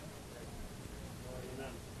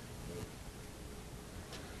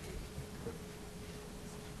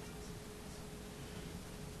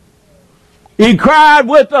 He cried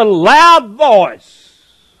with a loud voice.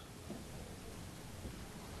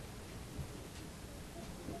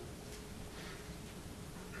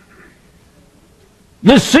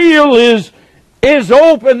 The seal is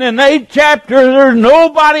open in the 8th chapter. There's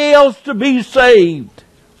nobody else to be saved.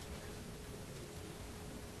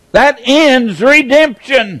 That ends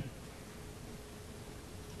redemption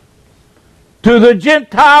to the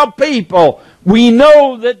Gentile people. We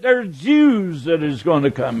know that there's Jews that is going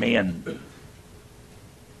to come in.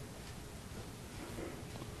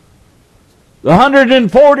 The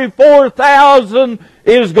 144,000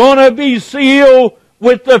 is going to be sealed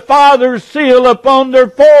with the Father's seal upon their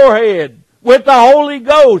forehead, with the Holy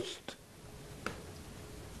Ghost.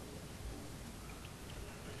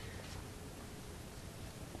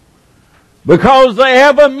 Because they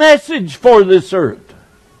have a message for this earth.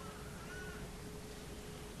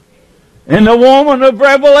 And the woman of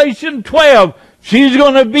Revelation 12, she's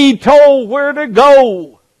going to be told where to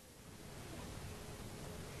go.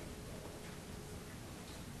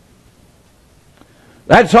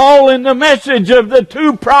 That's all in the message of the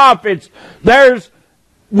two prophets.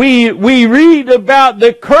 We read about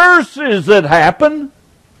the curses that happen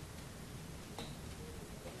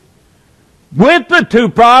with the two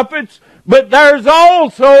prophets, but there's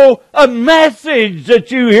also a message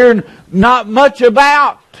that you hear not much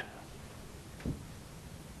about.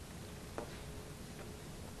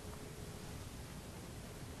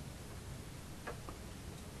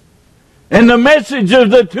 And the message of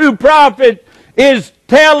the two prophets is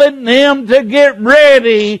telling them to get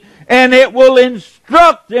ready, and it will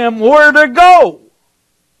instruct them where to go.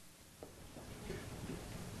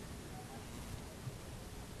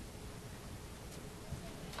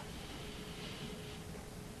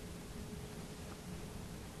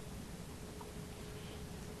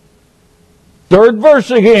 Third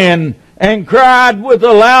verse again, and cried with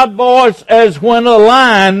a loud voice as when a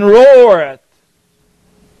lion roareth.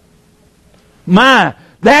 My,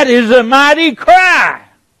 that is a mighty cry.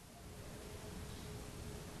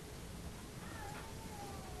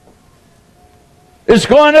 It's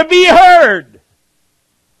going to be heard.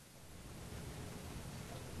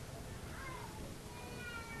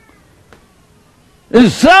 And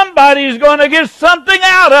somebody's going to get something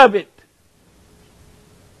out of it.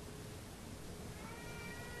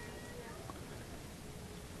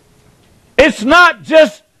 It's not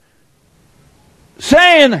just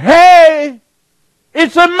saying, hey,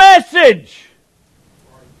 it's a message.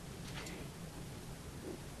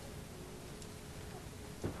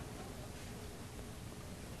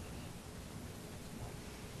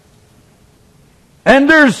 And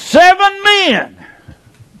there's 7 men.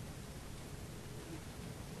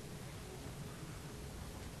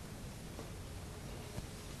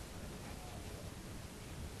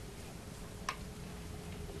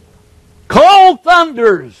 Cold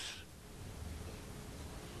thunders.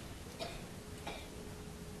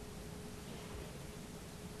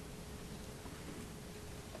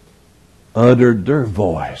 Uttered their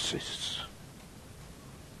voices.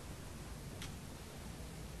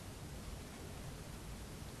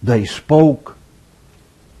 They spoke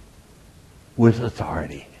with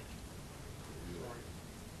authority.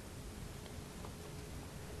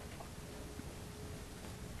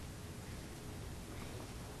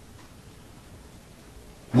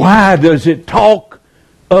 Why does it talk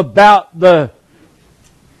about the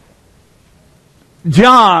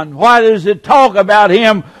John? Why does it talk about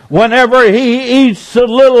him whenever he eats the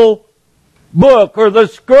little book or the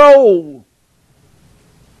scroll?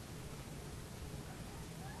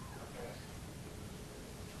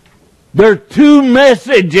 There are 2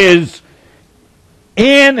 messages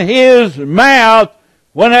in his mouth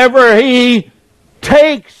whenever he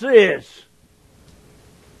takes this.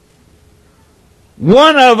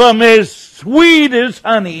 One of them is sweet as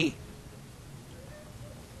honey.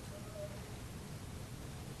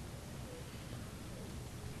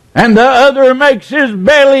 And the other makes his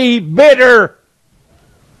belly bitter.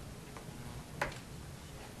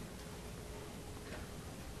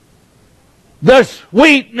 The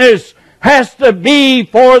sweetness has to be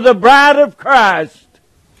for the bride of Christ.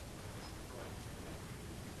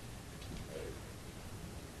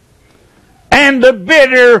 And the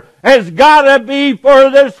bitter has got to be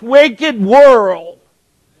for this wicked world.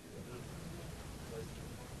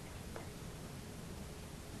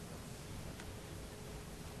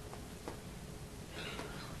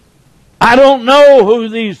 I don't know who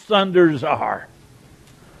these thunders are.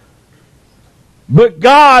 But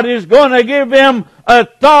God is going to give them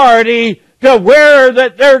authority to where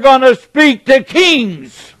that they're going to speak to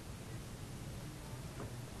kings.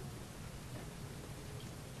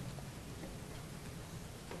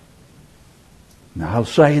 Now I'll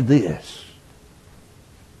say this.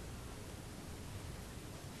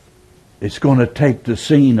 It's going to take the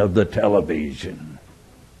scene of the television.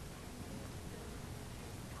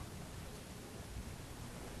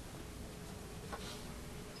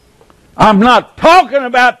 I'm not talking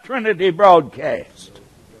about Trinity broadcast.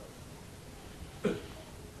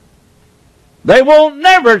 They won't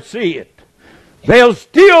never see it. They'll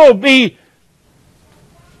still be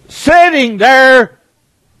sitting there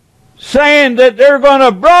saying that they're going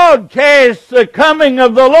to broadcast the coming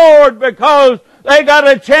of the Lord because they got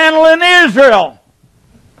a channel in Israel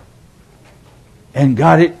and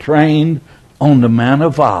got it trained on the Mount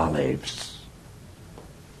of Olives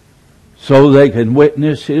so they can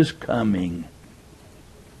witness His coming.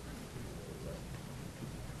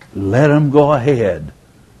 Let them go ahead.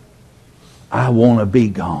 I want to be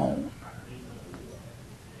gone.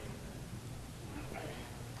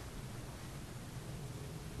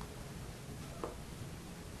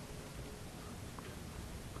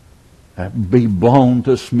 be blown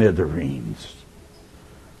to smithereens.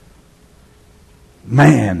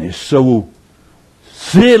 Man is so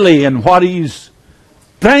silly in what he's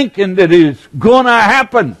thinking that is going to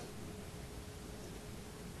happen.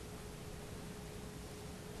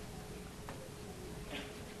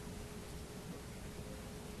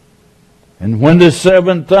 And when the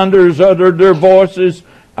seven thunders uttered their voices,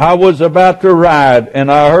 I was about to ride,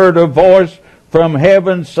 and I heard a voice from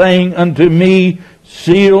heaven saying unto me,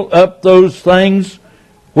 seal up those things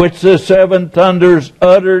which the seven thunders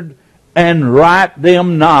uttered, and write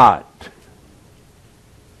them not.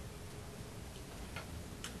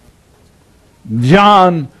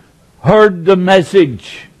 John heard the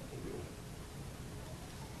message,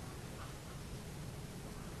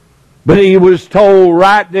 but he was told,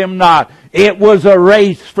 write them not. It was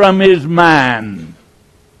erased from his mind.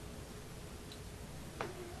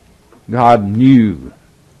 God knew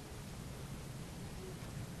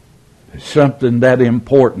something that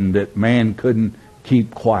important that man couldn't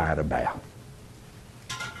keep quiet about.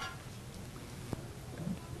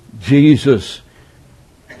 Jesus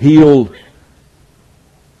healed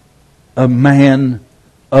a man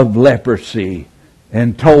of leprosy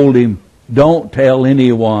and told him, don't tell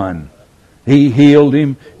anyone. He healed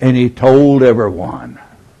him and he told everyone.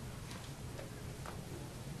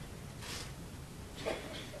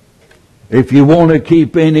 If you want to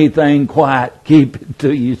keep anything quiet, keep it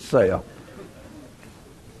to yourself.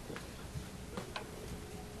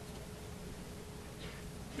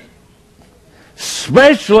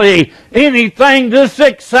 Especially anything that's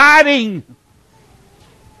exciting.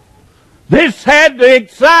 This had to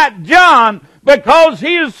excite John because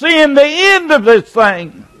he is seeing the end of this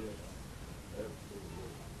thing.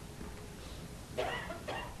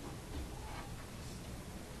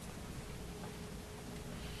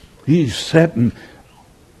 He's sitting,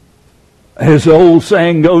 as the old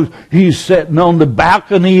saying goes, he's sitting on the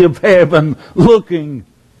balcony of heaven looking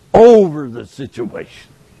over the situation.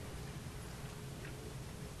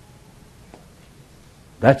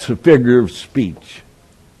 That's a figure of speech.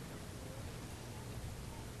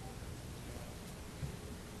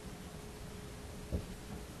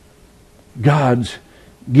 God's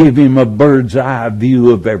give him a bird's eye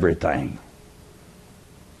view of everything.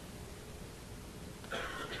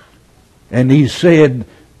 And he said,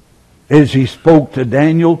 as he spoke to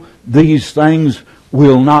Daniel, these things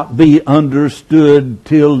will not be understood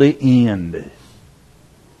till the end.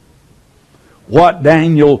 What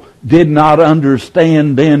Daniel did not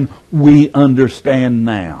understand then, we understand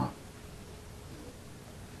now.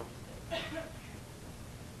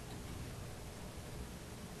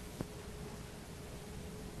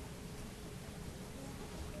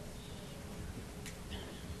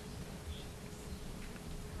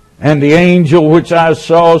 And the angel which I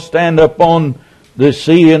saw stand upon the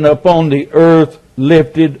sea and upon the earth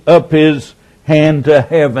lifted up his hand to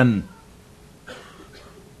heaven.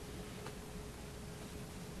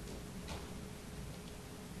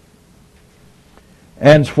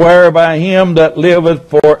 And swear by him that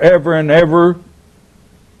liveth forever and ever,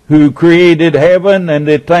 who created heaven and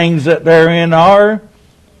the things that therein are,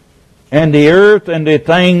 and the earth and the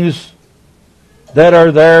things that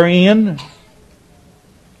are therein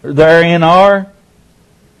are,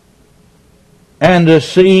 and the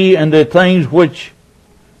sea and the things which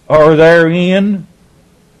are therein,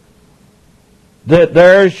 that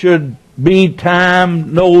there should be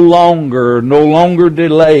time no longer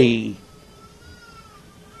delay.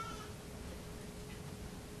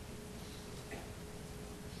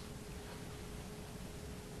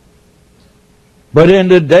 But in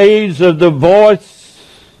the days of the voice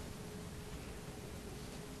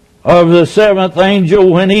of the seventh angel,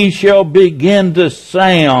 when he shall begin to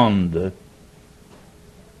sound.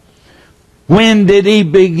 When did he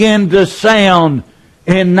begin to sound?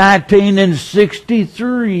 In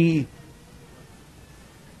 1963.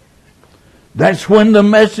 That's when the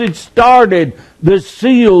message started, the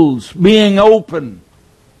seals being opened.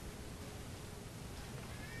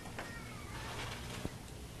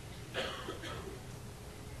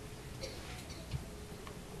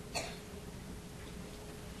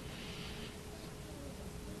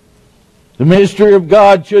 The mystery of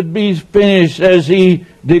God should be finished as he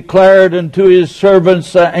declared unto his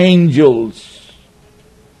servants the angels.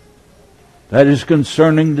 That is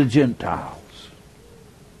concerning the Gentiles.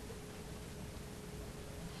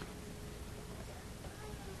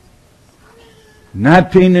 In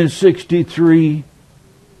 1963,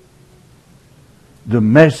 the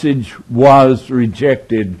message was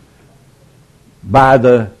rejected by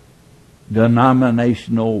the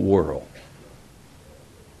denominational world.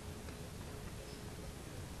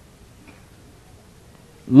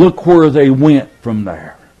 look where they went from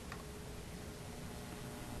there.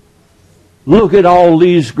 Look at all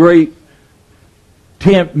these great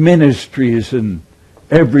tent ministries and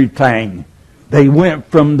everything. They went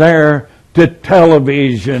from there to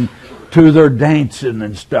television, to their dancing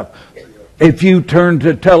and stuff. If you turn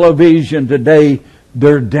to television today,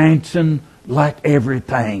 they're dancing like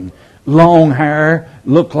everything. Long hair,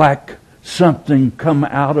 look like something come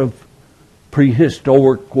out of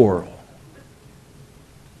prehistoric world.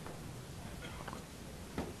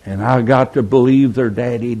 And I got to believe their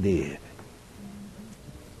daddy did.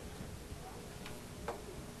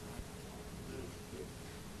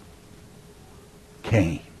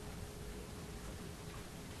 Cain.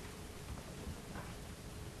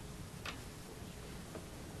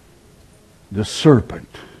 The serpent.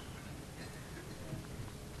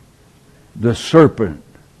 The serpent.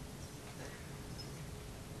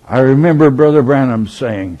 I remember Brother Branham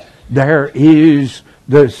saying, there is,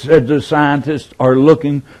 the scientists are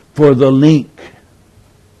looking for the link.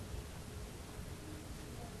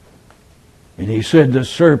 And he said the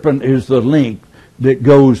serpent is the link that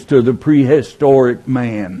goes to the prehistoric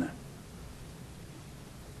man.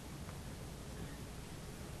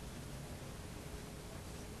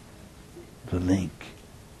 The link.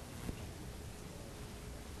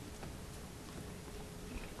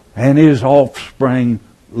 And his offspring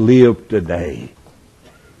live today.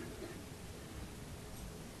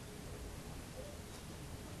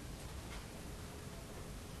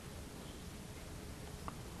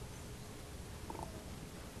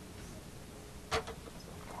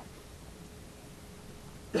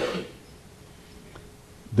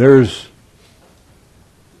 There's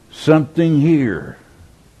something here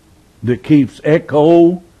that keeps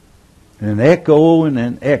echoing and echoing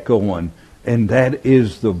and echoing, and that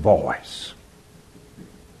is the voice.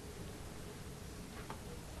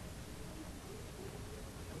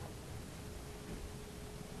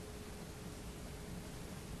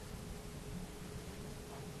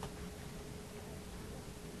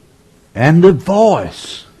 And the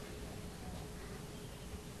voice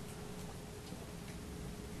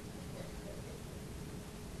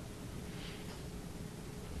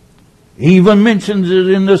he even mentions it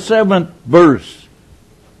in the 7th verse.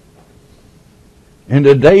 In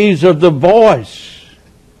the days of the voice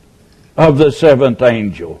of the 7th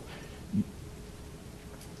angel,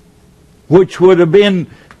 which would have been,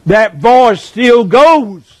 that voice still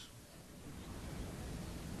goes.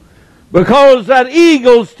 Because that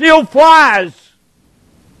eagle still flies.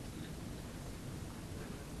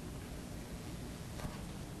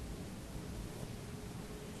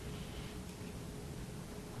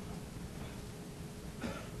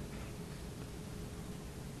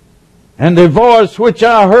 And the voice which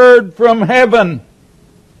I heard from heaven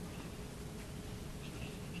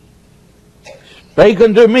spake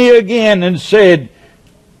unto me again and said,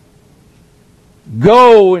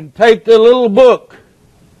 go and take the little book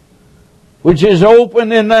which is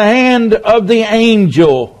open in the hand of the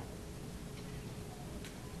angel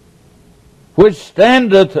which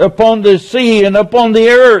standeth upon the sea and upon the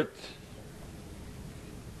earth.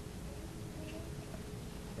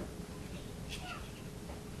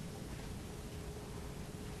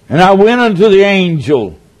 And I went unto the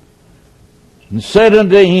angel and said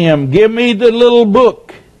unto him, give me the little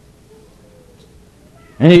book.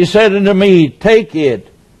 And he said unto me, take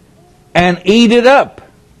it and eat it up.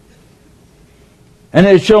 And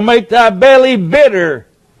it shall make thy belly bitter,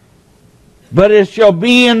 but it shall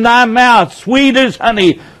be in thy mouth sweet as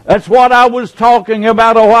honey. That's what I was talking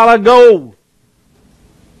about a while ago.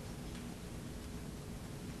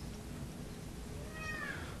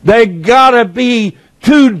 They gotta be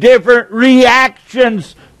two different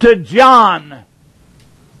reactions to John.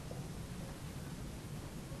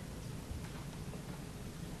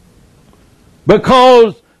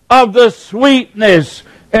 Because of the sweetness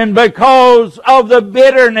and because of the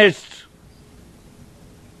bitterness.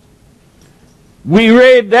 We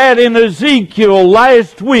read that in Ezekiel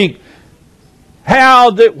last week, how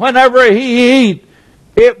that whenever he ate,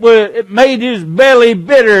 it made his belly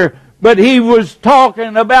bitter, but he was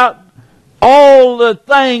talking about all the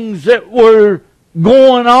things that were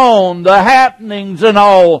going on, the happenings and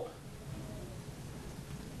all,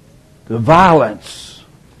 the violence.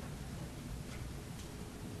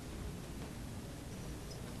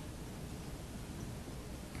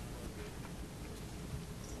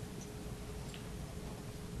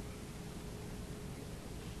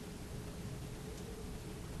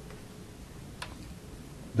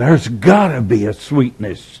 There's got to be a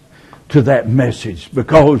sweetness to that message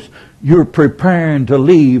because you're preparing to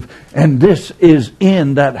leave, and this is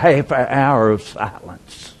in that half an hour of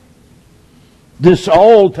silence. This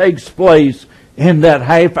all takes place in that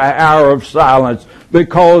half hour of silence,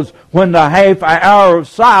 because when the half hour of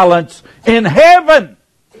silence in heaven,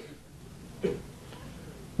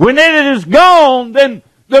 when it is gone, then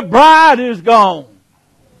the bride is gone.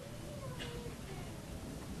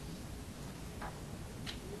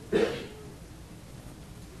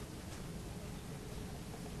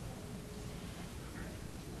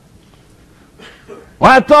 Well,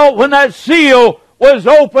 I thought when that seal was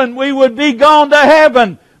open, we would be gone to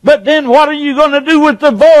heaven. But then what are you going to do with the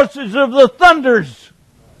voices of the thunders?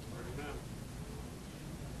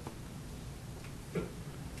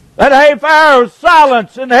 That half hour of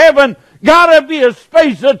silence in heaven got to be a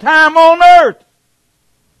space of time on earth.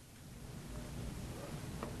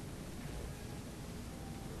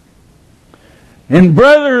 And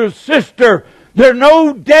brother or sister, there's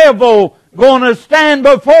no devil going to stand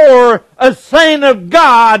before a saint of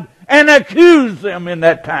God and accuse them in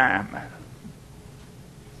that time.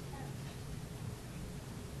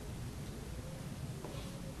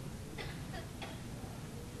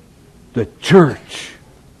 The church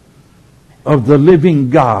of the living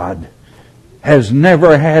God has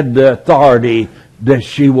never had the authority that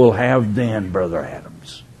she will have then, Brother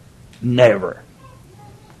Adams. Never.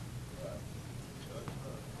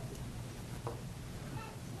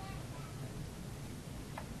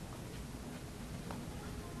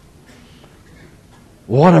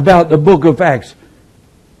 What about the book of Acts?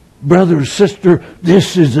 Brother, sister,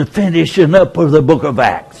 this is the finishing up of the book of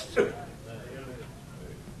Acts.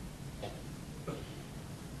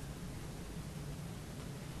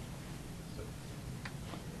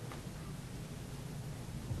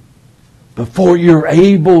 Before you're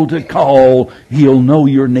able to call, He'll know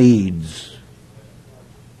your needs.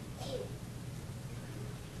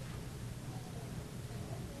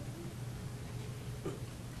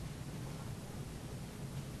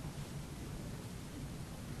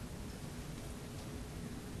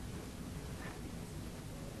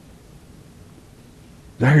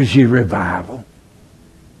 There's your revival.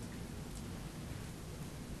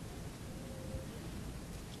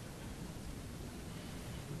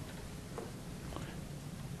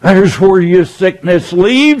 There's where your sickness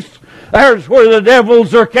leaves. There's where the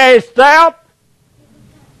devils are cast out.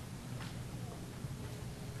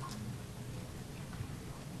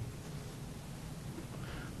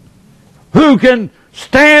 Who can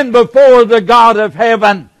stand before the God of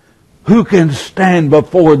heaven? Who can stand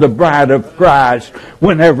before the bride of Christ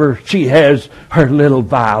whenever she has her little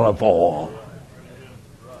vial of oil?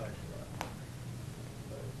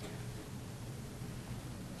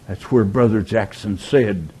 That's where Brother Jackson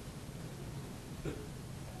said,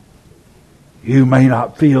 you may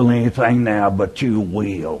not feel anything now, but you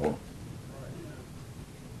will.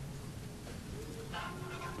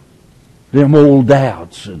 Them old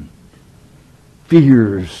doubts and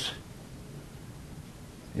fears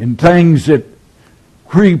and things that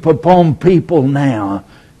creep upon people now,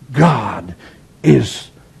 God is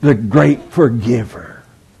the great forgiver.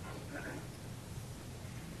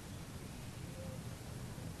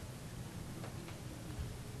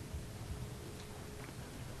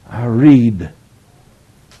 I read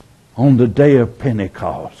on the day of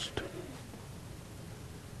Pentecost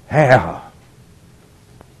how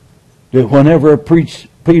that whenever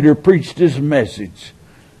Peter preached his message,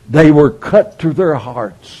 they were cut to their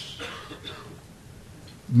hearts.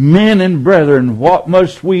 Men and brethren, what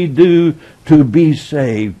must we do to be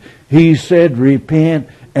saved? He said, repent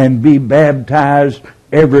and be baptized,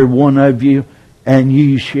 every one of you, and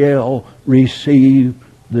ye shall receive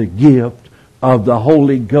the gift of the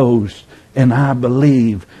Holy Ghost. And I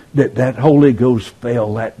believe that that Holy Ghost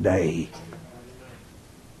fell that day.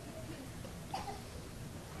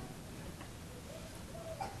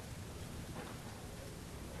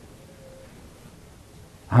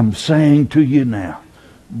 I'm saying to you now,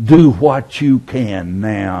 do what you can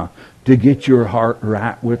now to get your heart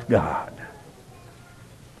right with God.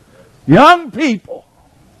 Young people,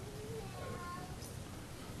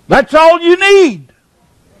 that's all you need.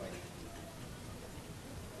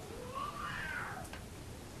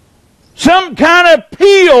 Some kind of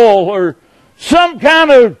pill or some kind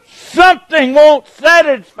of something won't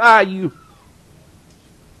satisfy you.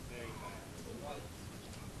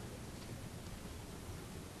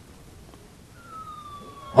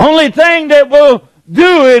 Only thing that will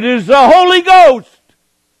do it is the Holy Ghost.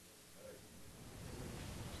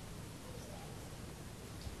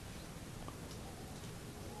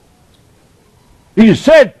 He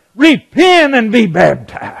said, repent and be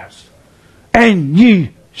baptized, and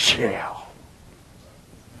ye shall.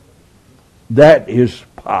 That is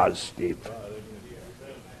positive.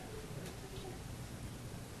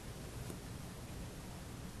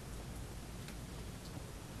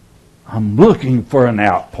 I'm looking for an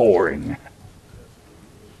outpouring.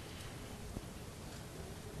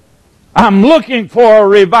 I'm looking for a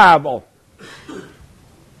revival.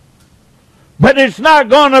 But it's not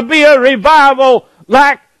going to be a revival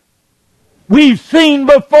like we've seen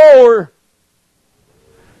before.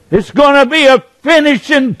 It's going to be a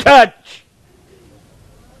finishing touch.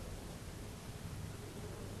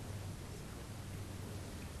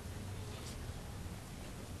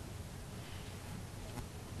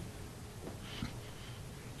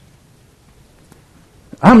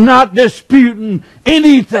 I'm not disputing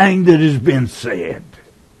anything that has been said.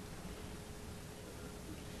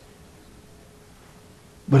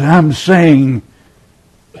 But I'm saying,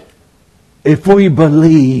 if we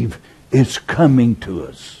believe it's coming to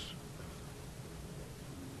us,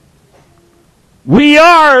 we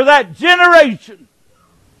are that generation,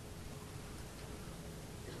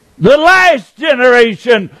 the last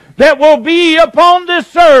generation that will be upon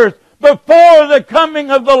this earth before the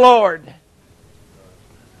coming of the Lord.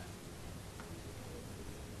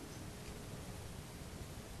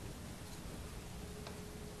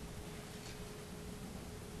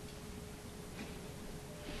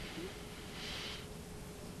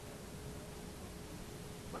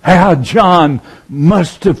 How John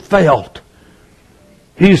must have felt.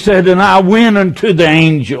 He said, and I went unto the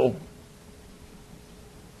angel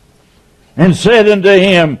and said unto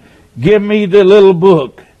him, give me the little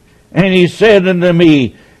book. And he said unto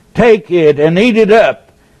me, take it and eat it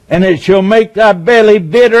up, and it shall make thy belly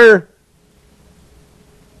bitter,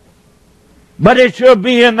 but it shall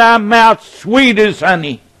be in thy mouth sweet as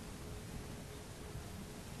honey.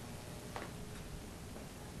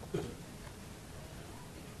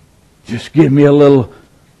 Just give me a little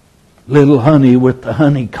honey with the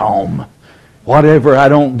honeycomb. Whatever I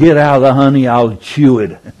don't get out of the honey, I'll chew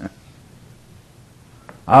it.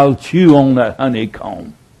 I'll chew on that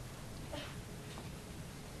honeycomb.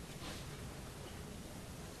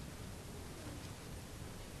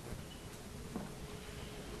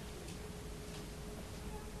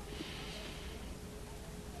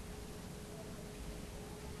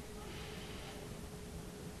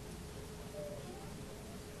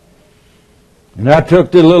 And I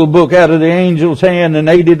took the little book out of the angel's hand and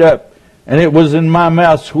ate it up. And it was in my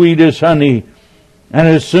mouth sweet as honey. And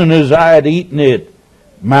as soon as I had eaten it,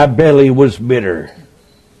 my belly was bitter.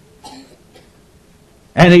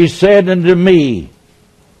 And he said unto me,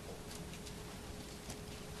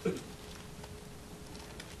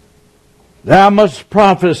 thou must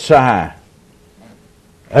prophesy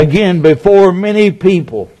again before many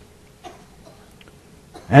people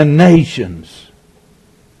and nations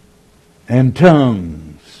and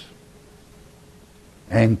tongues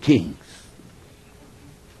and kings.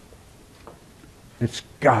 It's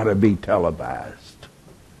got to be televised.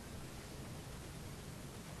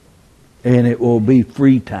 And it will be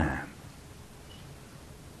free time.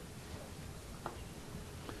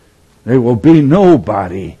 There will be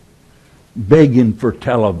nobody begging for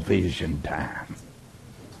television time.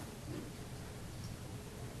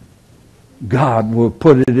 God will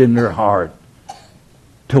put it in their heart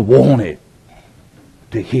to want it,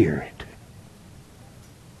 to hear it,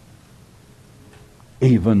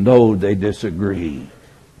 even though they disagree.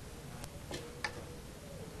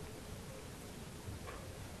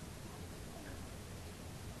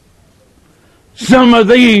 Some of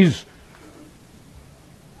these,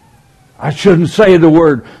 I shouldn't say the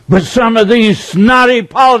word, but some of these snotty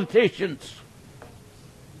politicians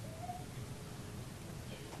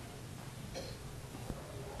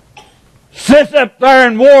sit up there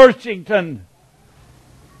in Washington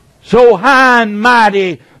so high and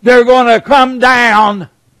mighty they're going to come down.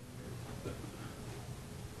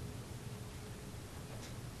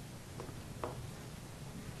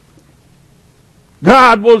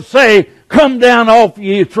 God will say, come down off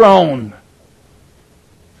your throne.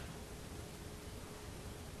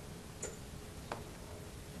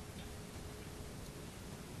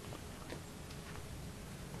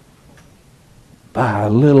 By a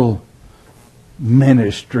little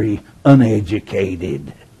ministry,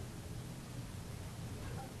 uneducated.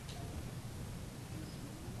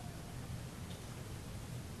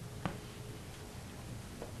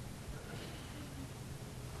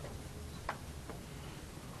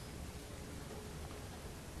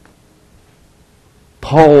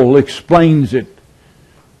 Paul explains it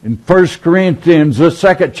in 1 Corinthians, the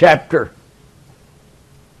 2nd chapter.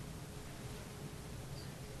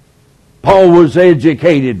 Paul was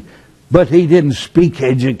educated, but he didn't speak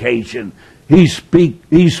education. He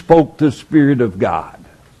spoke the Spirit of God.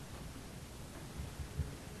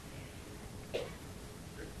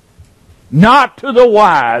 Not to the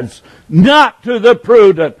wise, not to the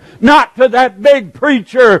prudent, not to that big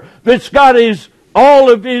preacher that's got all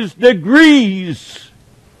of his degrees.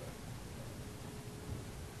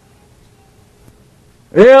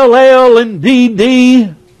 LL and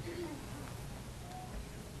DD.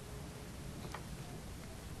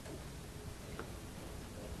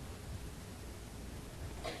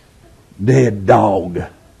 Dead dog.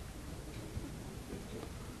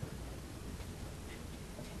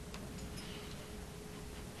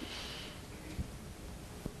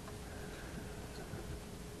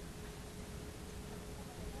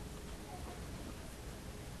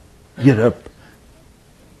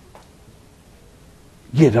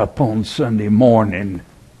 Get up on Sunday morning,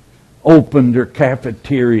 open their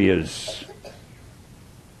cafeterias.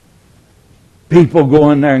 People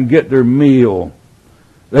go in there and get their meal.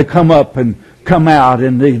 They come up and come out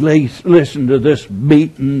and they listen to this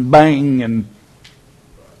beat and bang and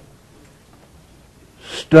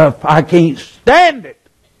stuff. I can't stand it.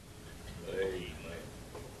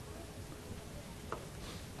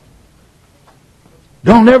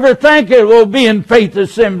 Don't ever think it will be in Faith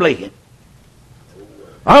Assembly.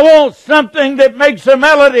 I want something that makes a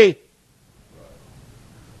melody.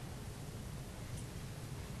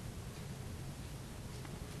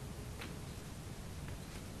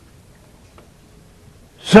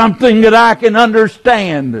 Something that I can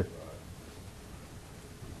understand.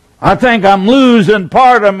 I think I'm losing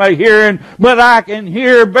part of my hearing, but I can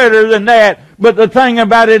hear better than that. But the thing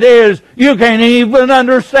about it is, you can't even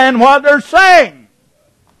understand what they're saying.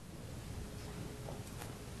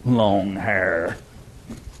 Long hair.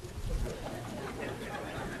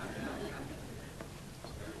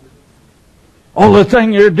 All the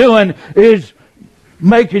thing you're doing is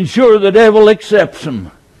making sure the devil accepts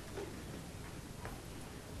them.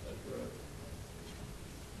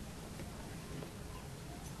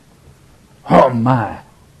 Oh my.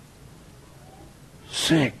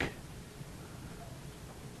 Sick.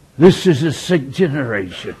 This is a sick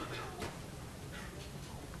generation.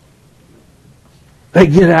 They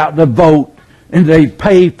get out to vote and they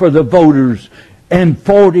pay for the voters, and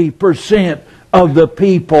 40% of the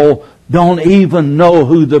people don't even know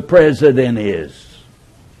who the president is.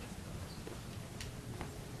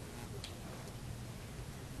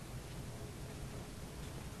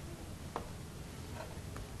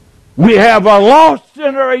 We have a lost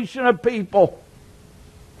generation of people.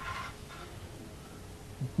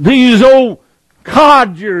 These old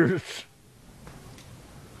codgers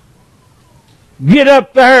get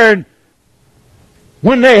up there, and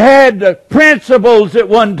when they had the principles at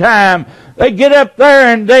one time, they get up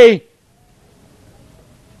there and they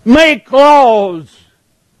make laws,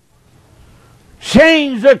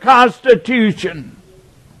 change the Constitution,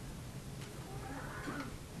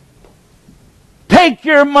 take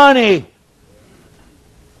your money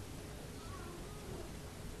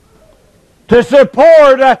to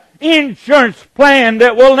support an insurance plan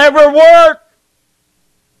that will never work.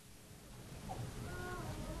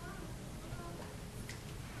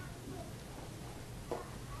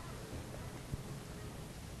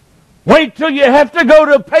 Wait till you have to go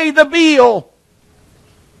to pay the bill.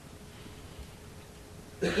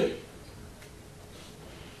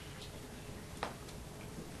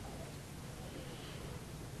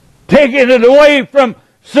 Taking it away from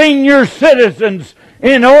senior citizens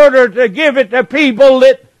in order to give it to people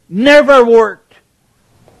that never worked.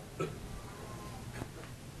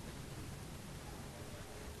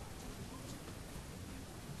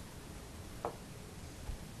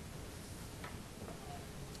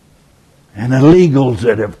 And illegals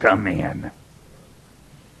that have come in.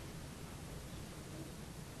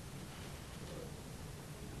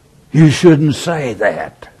 You shouldn't say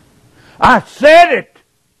that. I said it.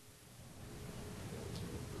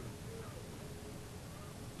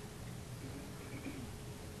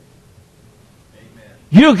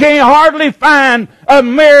 You can't hardly find an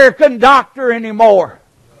American doctor anymore.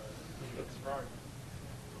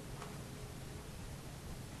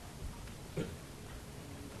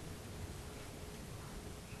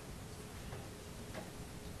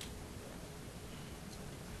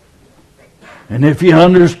 And if you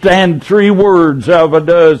understand 3 words out of a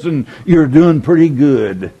dozen, you're doing pretty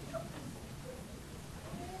good.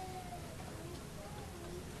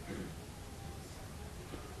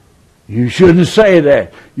 You shouldn't say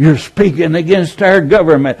that. You're speaking against our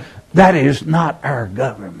government. That is not our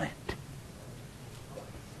government.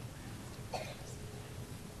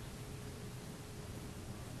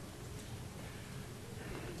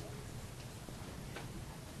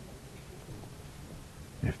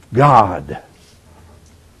 If God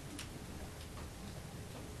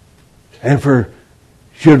ever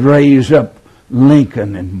should raise up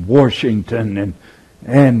Lincoln and Washington and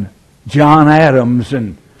and John Adams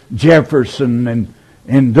and Jefferson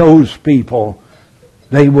and those people,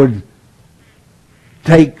 they would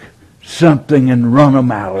take something and run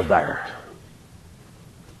them out of there.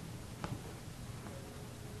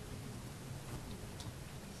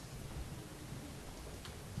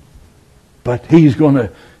 But he's going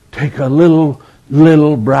to take a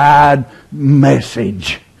little bride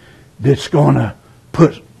message that's going to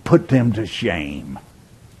put them to shame.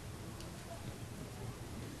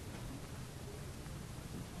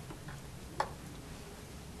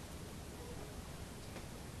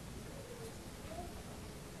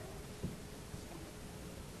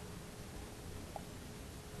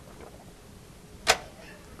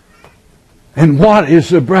 And what is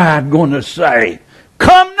the bride going to say?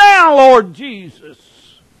 Come now, Lord Jesus.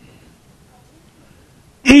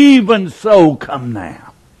 Even so, come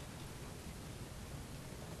now.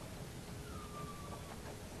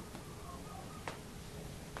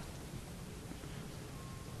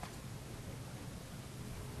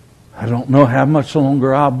 I don't know how much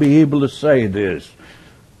longer I'll be able to say this,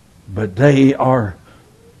 but they are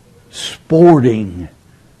sporting,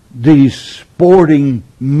 these sporting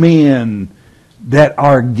men that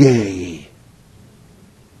are gay.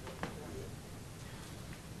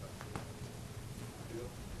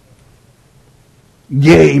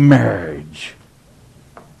 Gay marriage.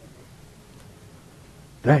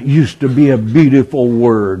 That used to be a beautiful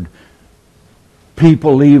word.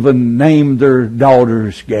 People even named their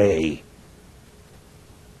daughters gay.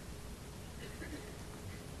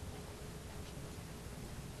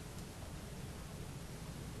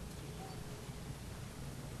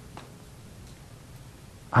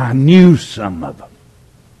 I knew some of them.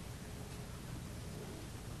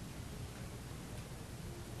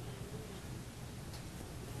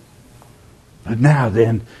 But now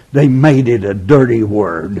then, they made it a dirty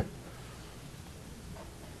word.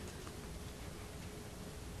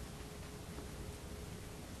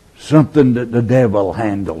 Something that the devil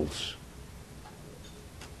handles.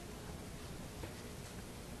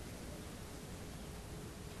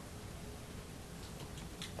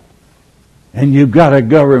 And you've got a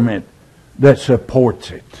government that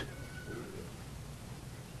supports it.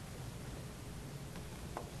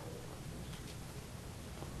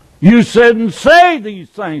 You shouldn't say these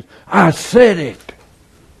things. I said it.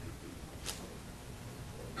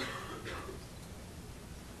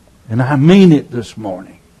 And I mean it this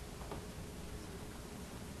morning.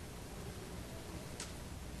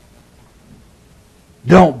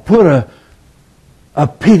 Don't put a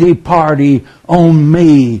pity party on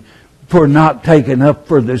me for not taking up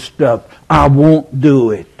for this stuff. I won't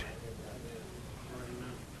do it.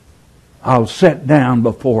 I'll sit down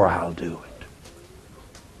before I'll do it.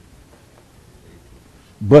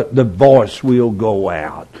 But the voice will go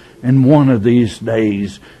out. And one of these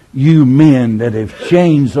days, you men that have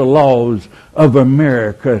changed the laws of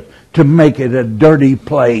America to make it a dirty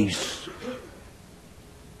place,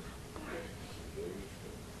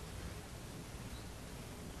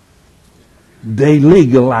 they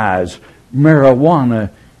legalize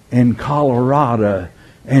marijuana in Colorado,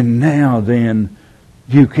 and now then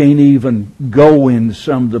you can't even go in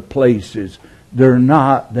some of the places. They're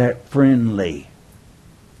not that friendly.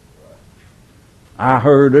 I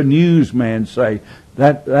heard a newsman say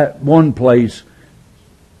that one place,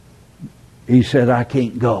 he said, I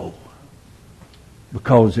can't go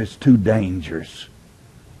because it's too dangerous.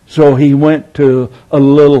 So he went to a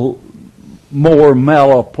little more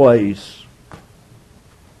mellow place.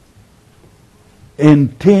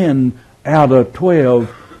 And 10 out of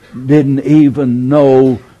 12 didn't even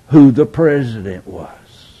know who the president was.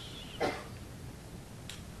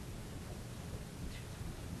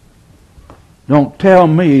 Don't tell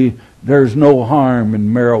me there's no harm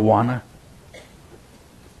in marijuana.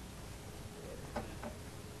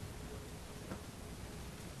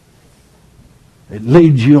 It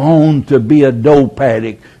leads you on to be a dope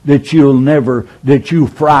addict that you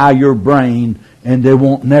fry your brain and there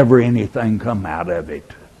won't never anything come out of it.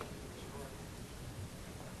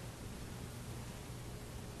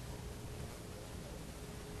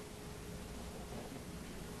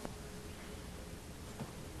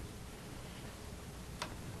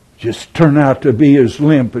 Just turn out to be as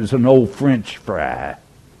limp as an old French fry.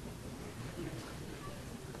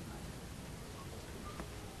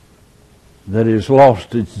 That has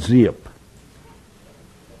lost its zip.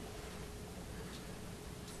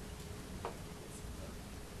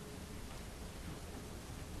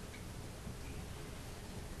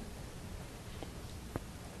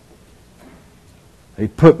 They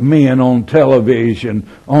put men on television,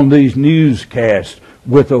 on these newscasts,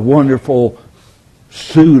 with a wonderful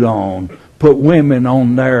suit on, put women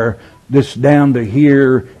on there that's down to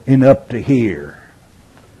here and up to here.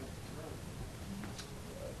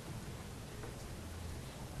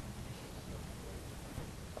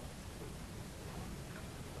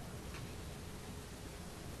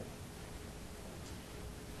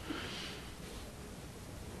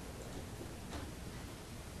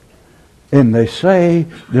 And they say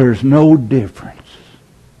there's no difference.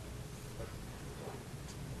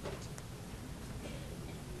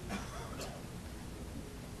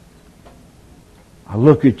 I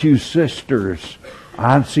look at you sisters,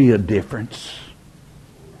 I see a difference.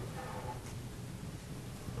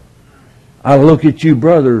 I look at you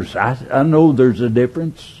brothers, I know there's a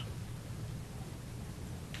difference.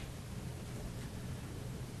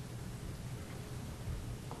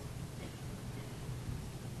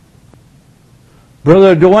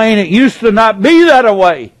 Brother Dwayne, it used to not be that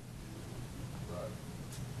way.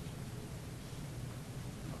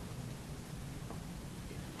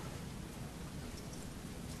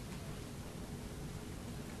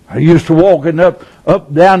 I used to walking up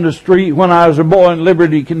down the street when I was a boy in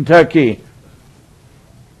Liberty, Kentucky.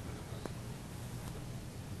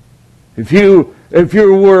 If you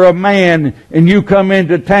were a man and you come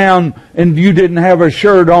into town and you didn't have a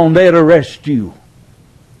shirt on, they'd arrest you.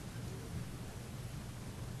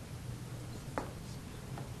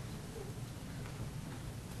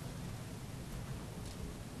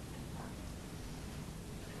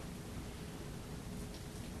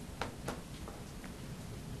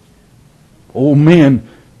 Old men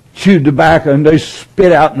chewed tobacco and they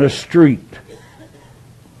spit out in the street.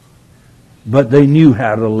 But they knew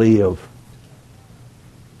how to live.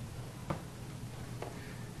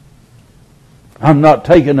 I'm not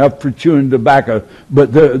taking up for chewing tobacco,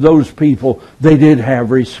 but those people, they did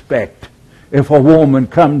have respect. If a woman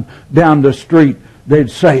come down the street,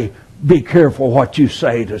 they'd say, be careful what you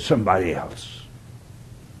say to somebody else.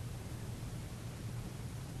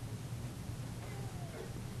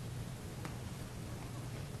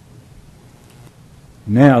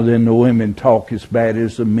 Now then the women talk as bad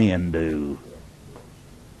as the men do.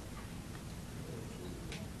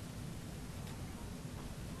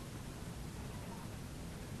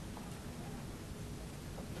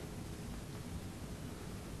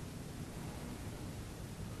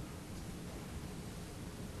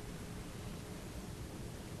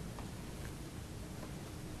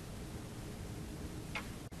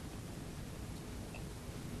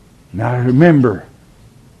 Now remember,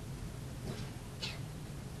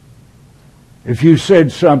 if you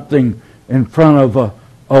said something in front of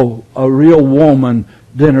a real woman,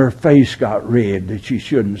 then her face got red that she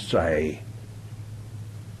shouldn't say.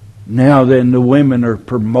 Now then the women are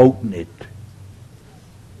promoting it.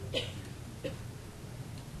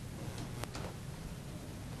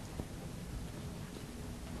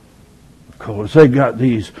 Because they got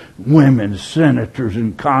these women senators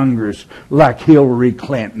in Congress like Hillary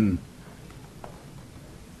Clinton.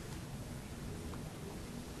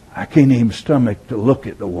 I can't even stomach to look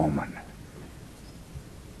at the woman.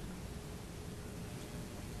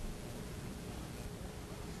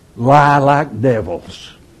 Lie like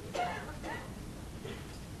devils.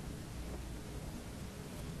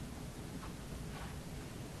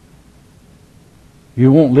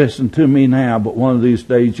 You won't listen to me now, but one of these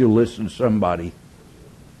days you'll listen to somebody.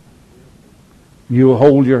 You'll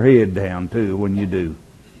hold your head down too when you do.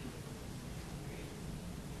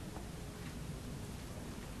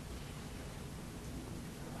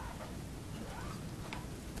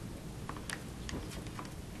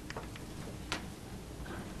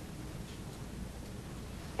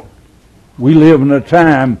 We live in a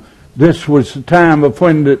time, this was the time of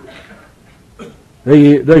when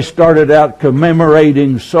they started out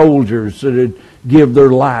commemorating soldiers that had give their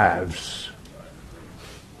lives.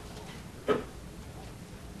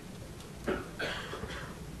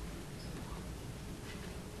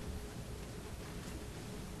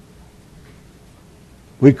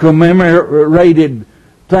 We commemorated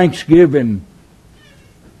Thanksgiving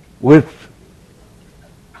with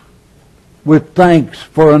thanks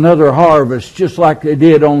for another harvest, just like they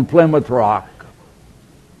did on Plymouth Rock.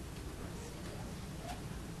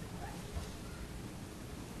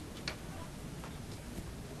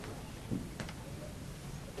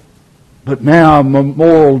 But now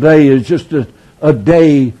Memorial Day is just a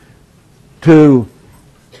day to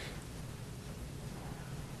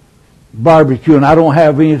barbecue, and I don't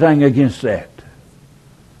have anything against that,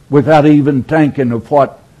 without even thinking of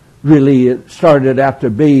what really it started out to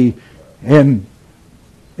be. And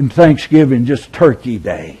Thanksgiving, just Turkey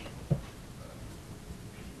Day.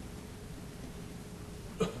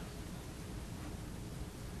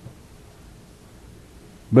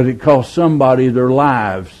 but it cost somebody their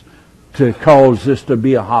lives to cause this to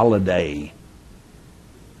be a holiday.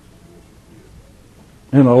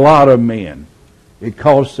 And a lot of men, it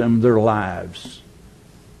cost them their lives.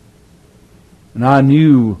 And I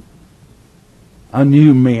knew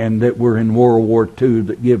men that were in World War II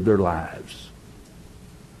that gave their lives.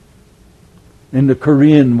 In the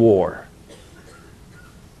Korean War.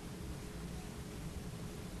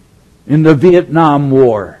 In the Vietnam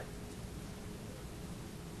War.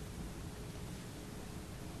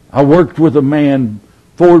 I worked with a man,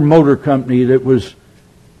 Ford Motor Company, that was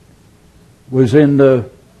in the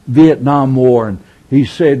Vietnam War, and he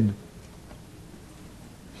said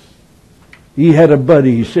he had a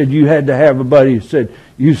buddy. He said you had to have a buddy. He said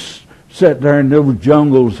you sit there in those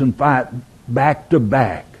jungles and fight back to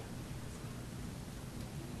back.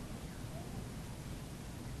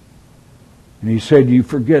 And he said you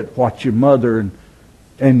forget what your mother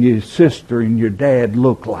and your sister and your dad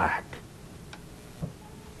look like.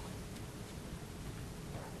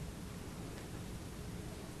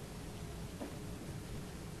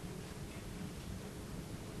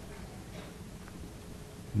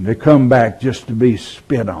 And they come back just to be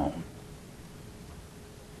spit on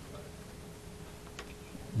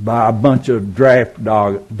by a bunch of draft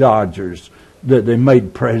dodgers that they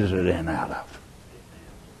made president out of.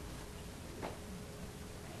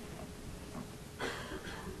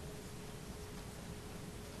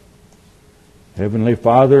 Heavenly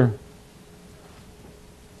Father,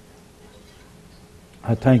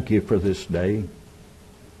 I thank you for this day.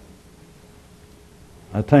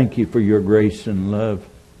 I thank you for your grace and love.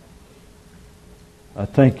 I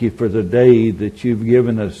thank you for the day that you've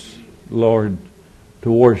given us, Lord,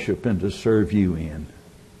 to worship and to serve you in.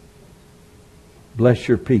 Bless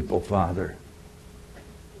your people, Father.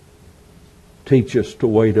 Teach us to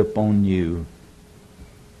wait upon you.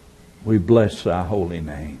 We bless thy holy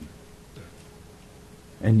name.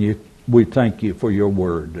 And we thank you for your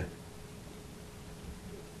word.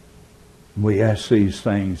 We ask these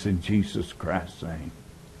things in Jesus Christ's name.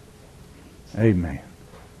 Amen.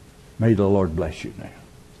 May the Lord bless you now.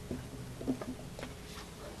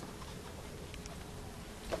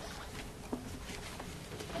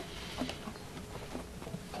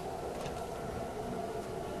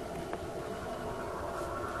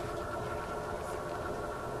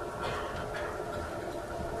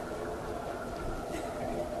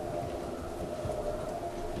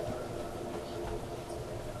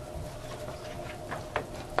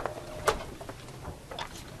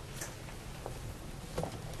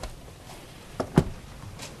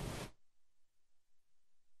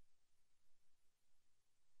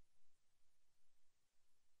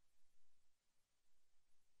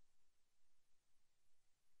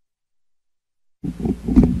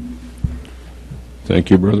 Thank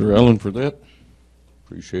you, Brother Allen, for that.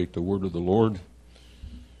 Appreciate the word of the Lord.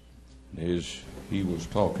 As he was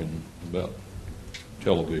talking about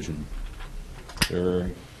television, there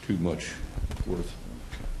ain't too much worth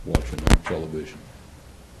watching on television.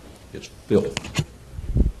 It's filth.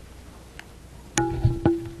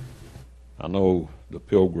 I know the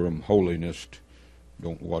Pilgrim Holinist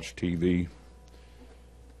don't watch TV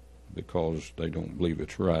because they don't believe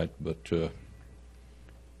it's right, but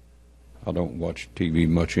I don't watch TV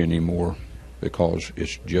much anymore because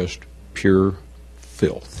it's just pure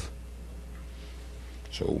filth.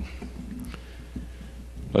 So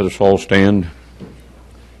let us all stand.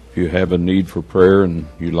 If you have a need for prayer and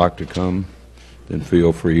you'd like to come, then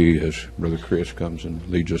feel free as Brother Chris comes and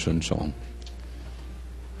leads us in song.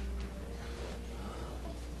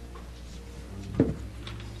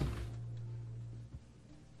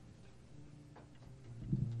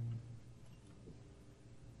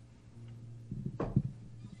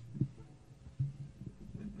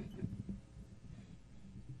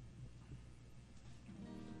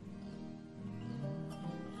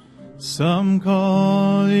 Some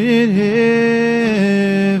call it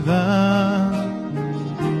heaven,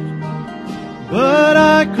 but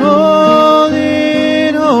I call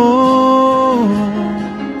it home.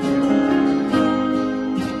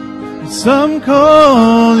 Some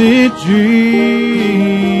call it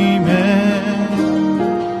dreaming.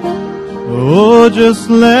 Oh, just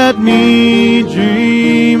let me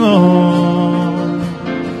dream on.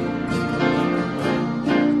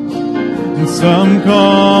 Some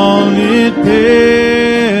call it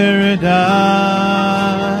paradise,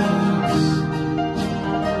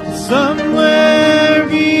 somewhere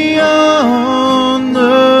beyond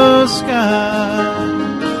the sky.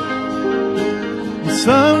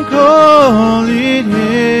 Some call it heaven,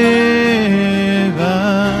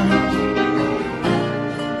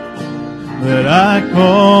 but I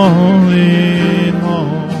call it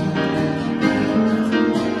home.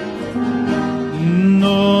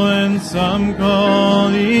 Some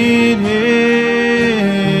call it heaven,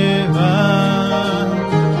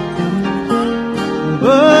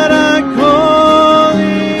 but I call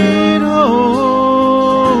it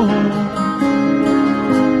home.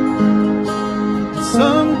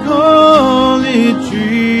 Some call it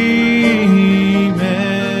dreaming.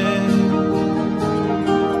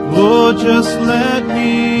 Oh, just let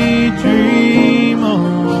me dream on.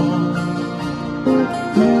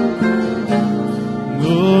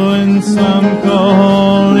 Oh, and some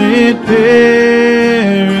call it paradise,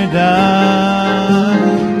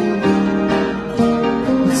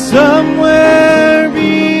 somewhere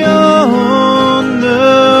beyond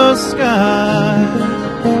the sky.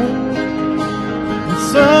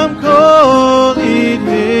 Some call it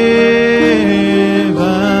heaven,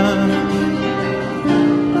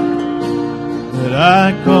 but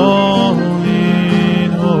I call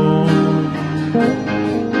it home.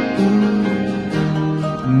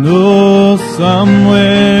 No,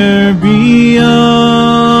 somewhere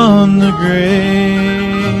beyond the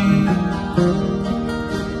grave,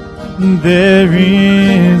 there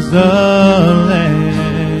is a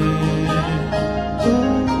land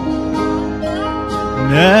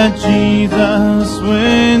that Jesus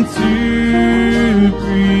went to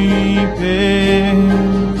prepare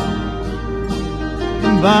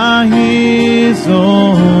by His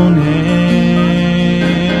own hand.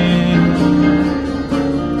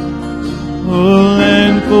 Oh,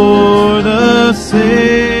 and for the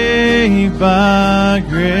saved by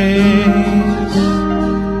grace,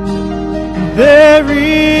 there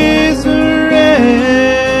is a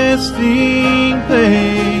resting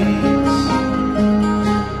place,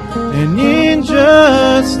 and in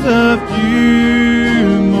just a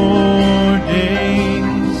few more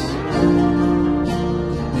days,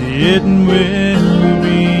 it will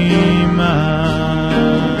be mine.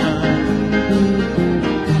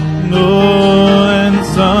 No, and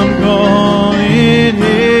some call it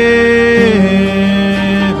heaven.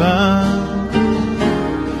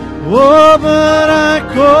 Oh, but I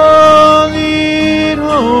call it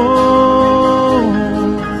home.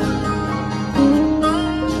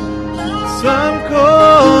 Some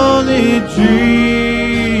call it dreaming.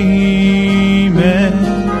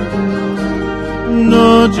 No,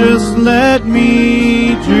 just let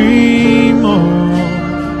me dream on.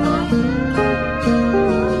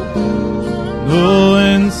 Oh,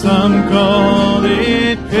 and some call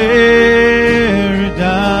it paradise,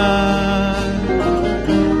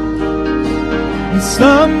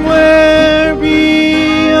 somewhere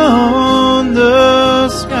beyond the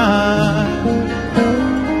sky.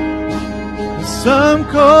 Some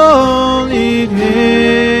call it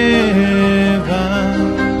heaven,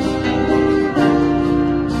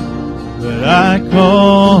 but I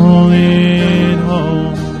call it home.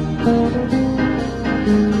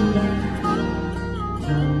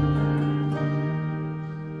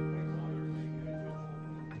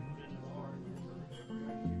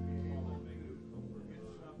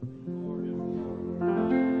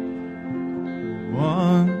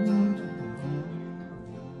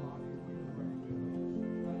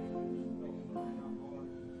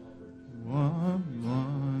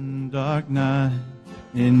 One dark night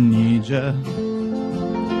in Egypt,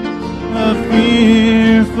 a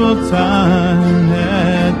fearful time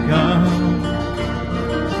had come.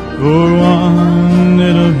 For one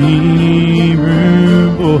little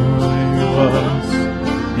Hebrew boy was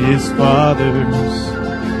his father's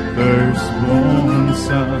firstborn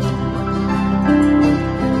son.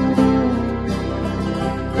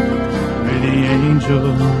 Where the angel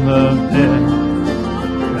of death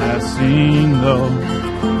passing low,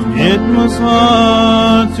 it was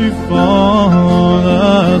hard to fall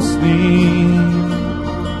asleep.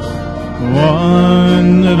 One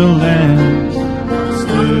little lamb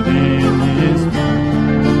stood in his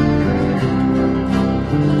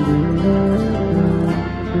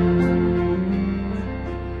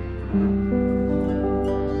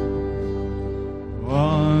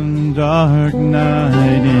one dark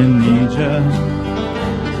night in Egypt,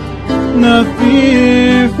 a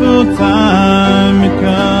fearful time had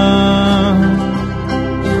come.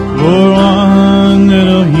 For one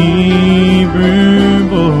little Hebrew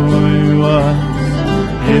boy was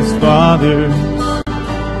his father's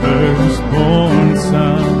firstborn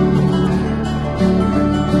son.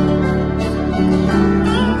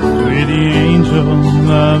 With the angel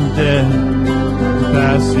of death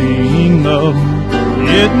passing low,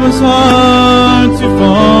 it was hard to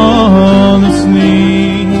fall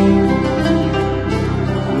asleep.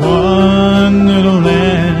 One little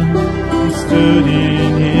lamb stood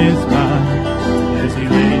in his mind as he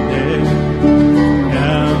lay there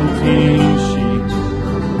counting sheep.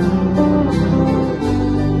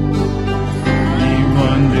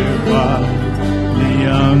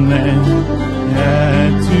 man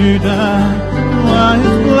had to die, while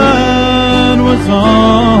his blood was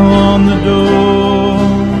on the door.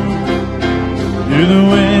 Through the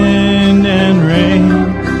wind and rain,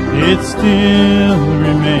 it still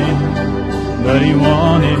remained, but he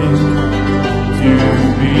wanted to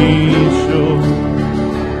be sure.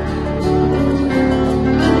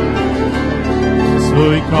 So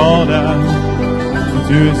he called out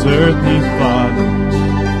to his earthly father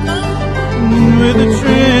with a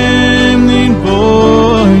trembling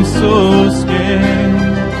voice, so scared,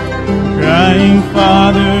 crying,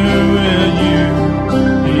 "Father, will you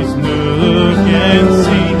please look and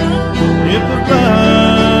see if the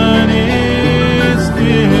blood is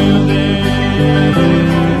still there?"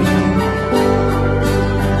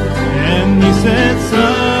 And he said,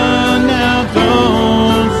 "Son, now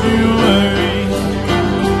don't you worry,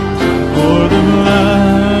 for the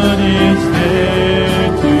blood is there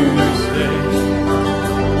to stay.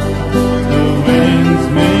 The winds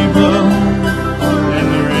may blow and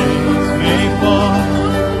the rains may fall,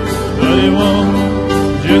 but it won't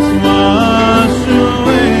just wash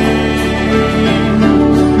away.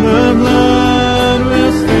 The blood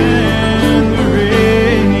will stand the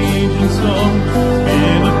raging storm,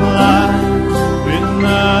 and apply with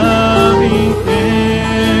loving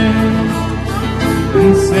care,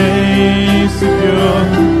 and safe, secure,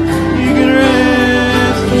 you can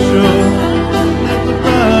rest assured that the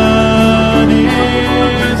blood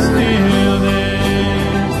is still there."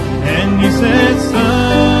 And he said,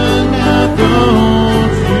 "Son, now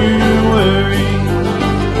don't you worry,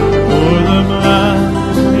 for the blood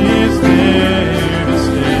is there to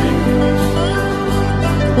stay.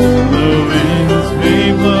 The winds may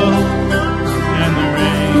blow and the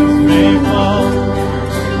rains may fall,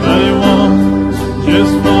 but it won't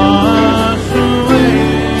just wash away.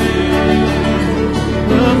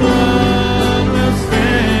 The blood will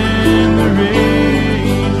stand the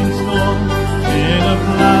raging storm, and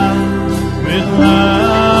apply with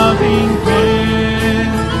loving care,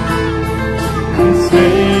 and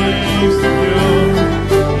safe, secure,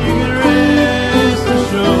 you can rest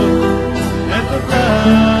assured that the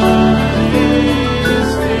blood is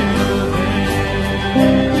still there."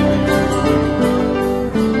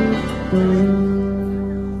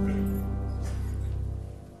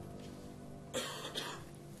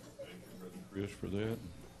 Chris, for that.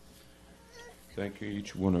 Thank you,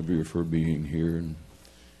 each one of you, for being here, and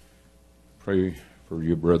pray for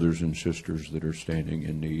your brothers and sisters that are standing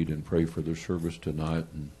in need, and pray for the service tonight,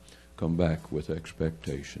 and come back with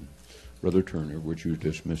expectation. Brother Turner, would you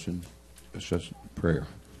dismiss in prayer?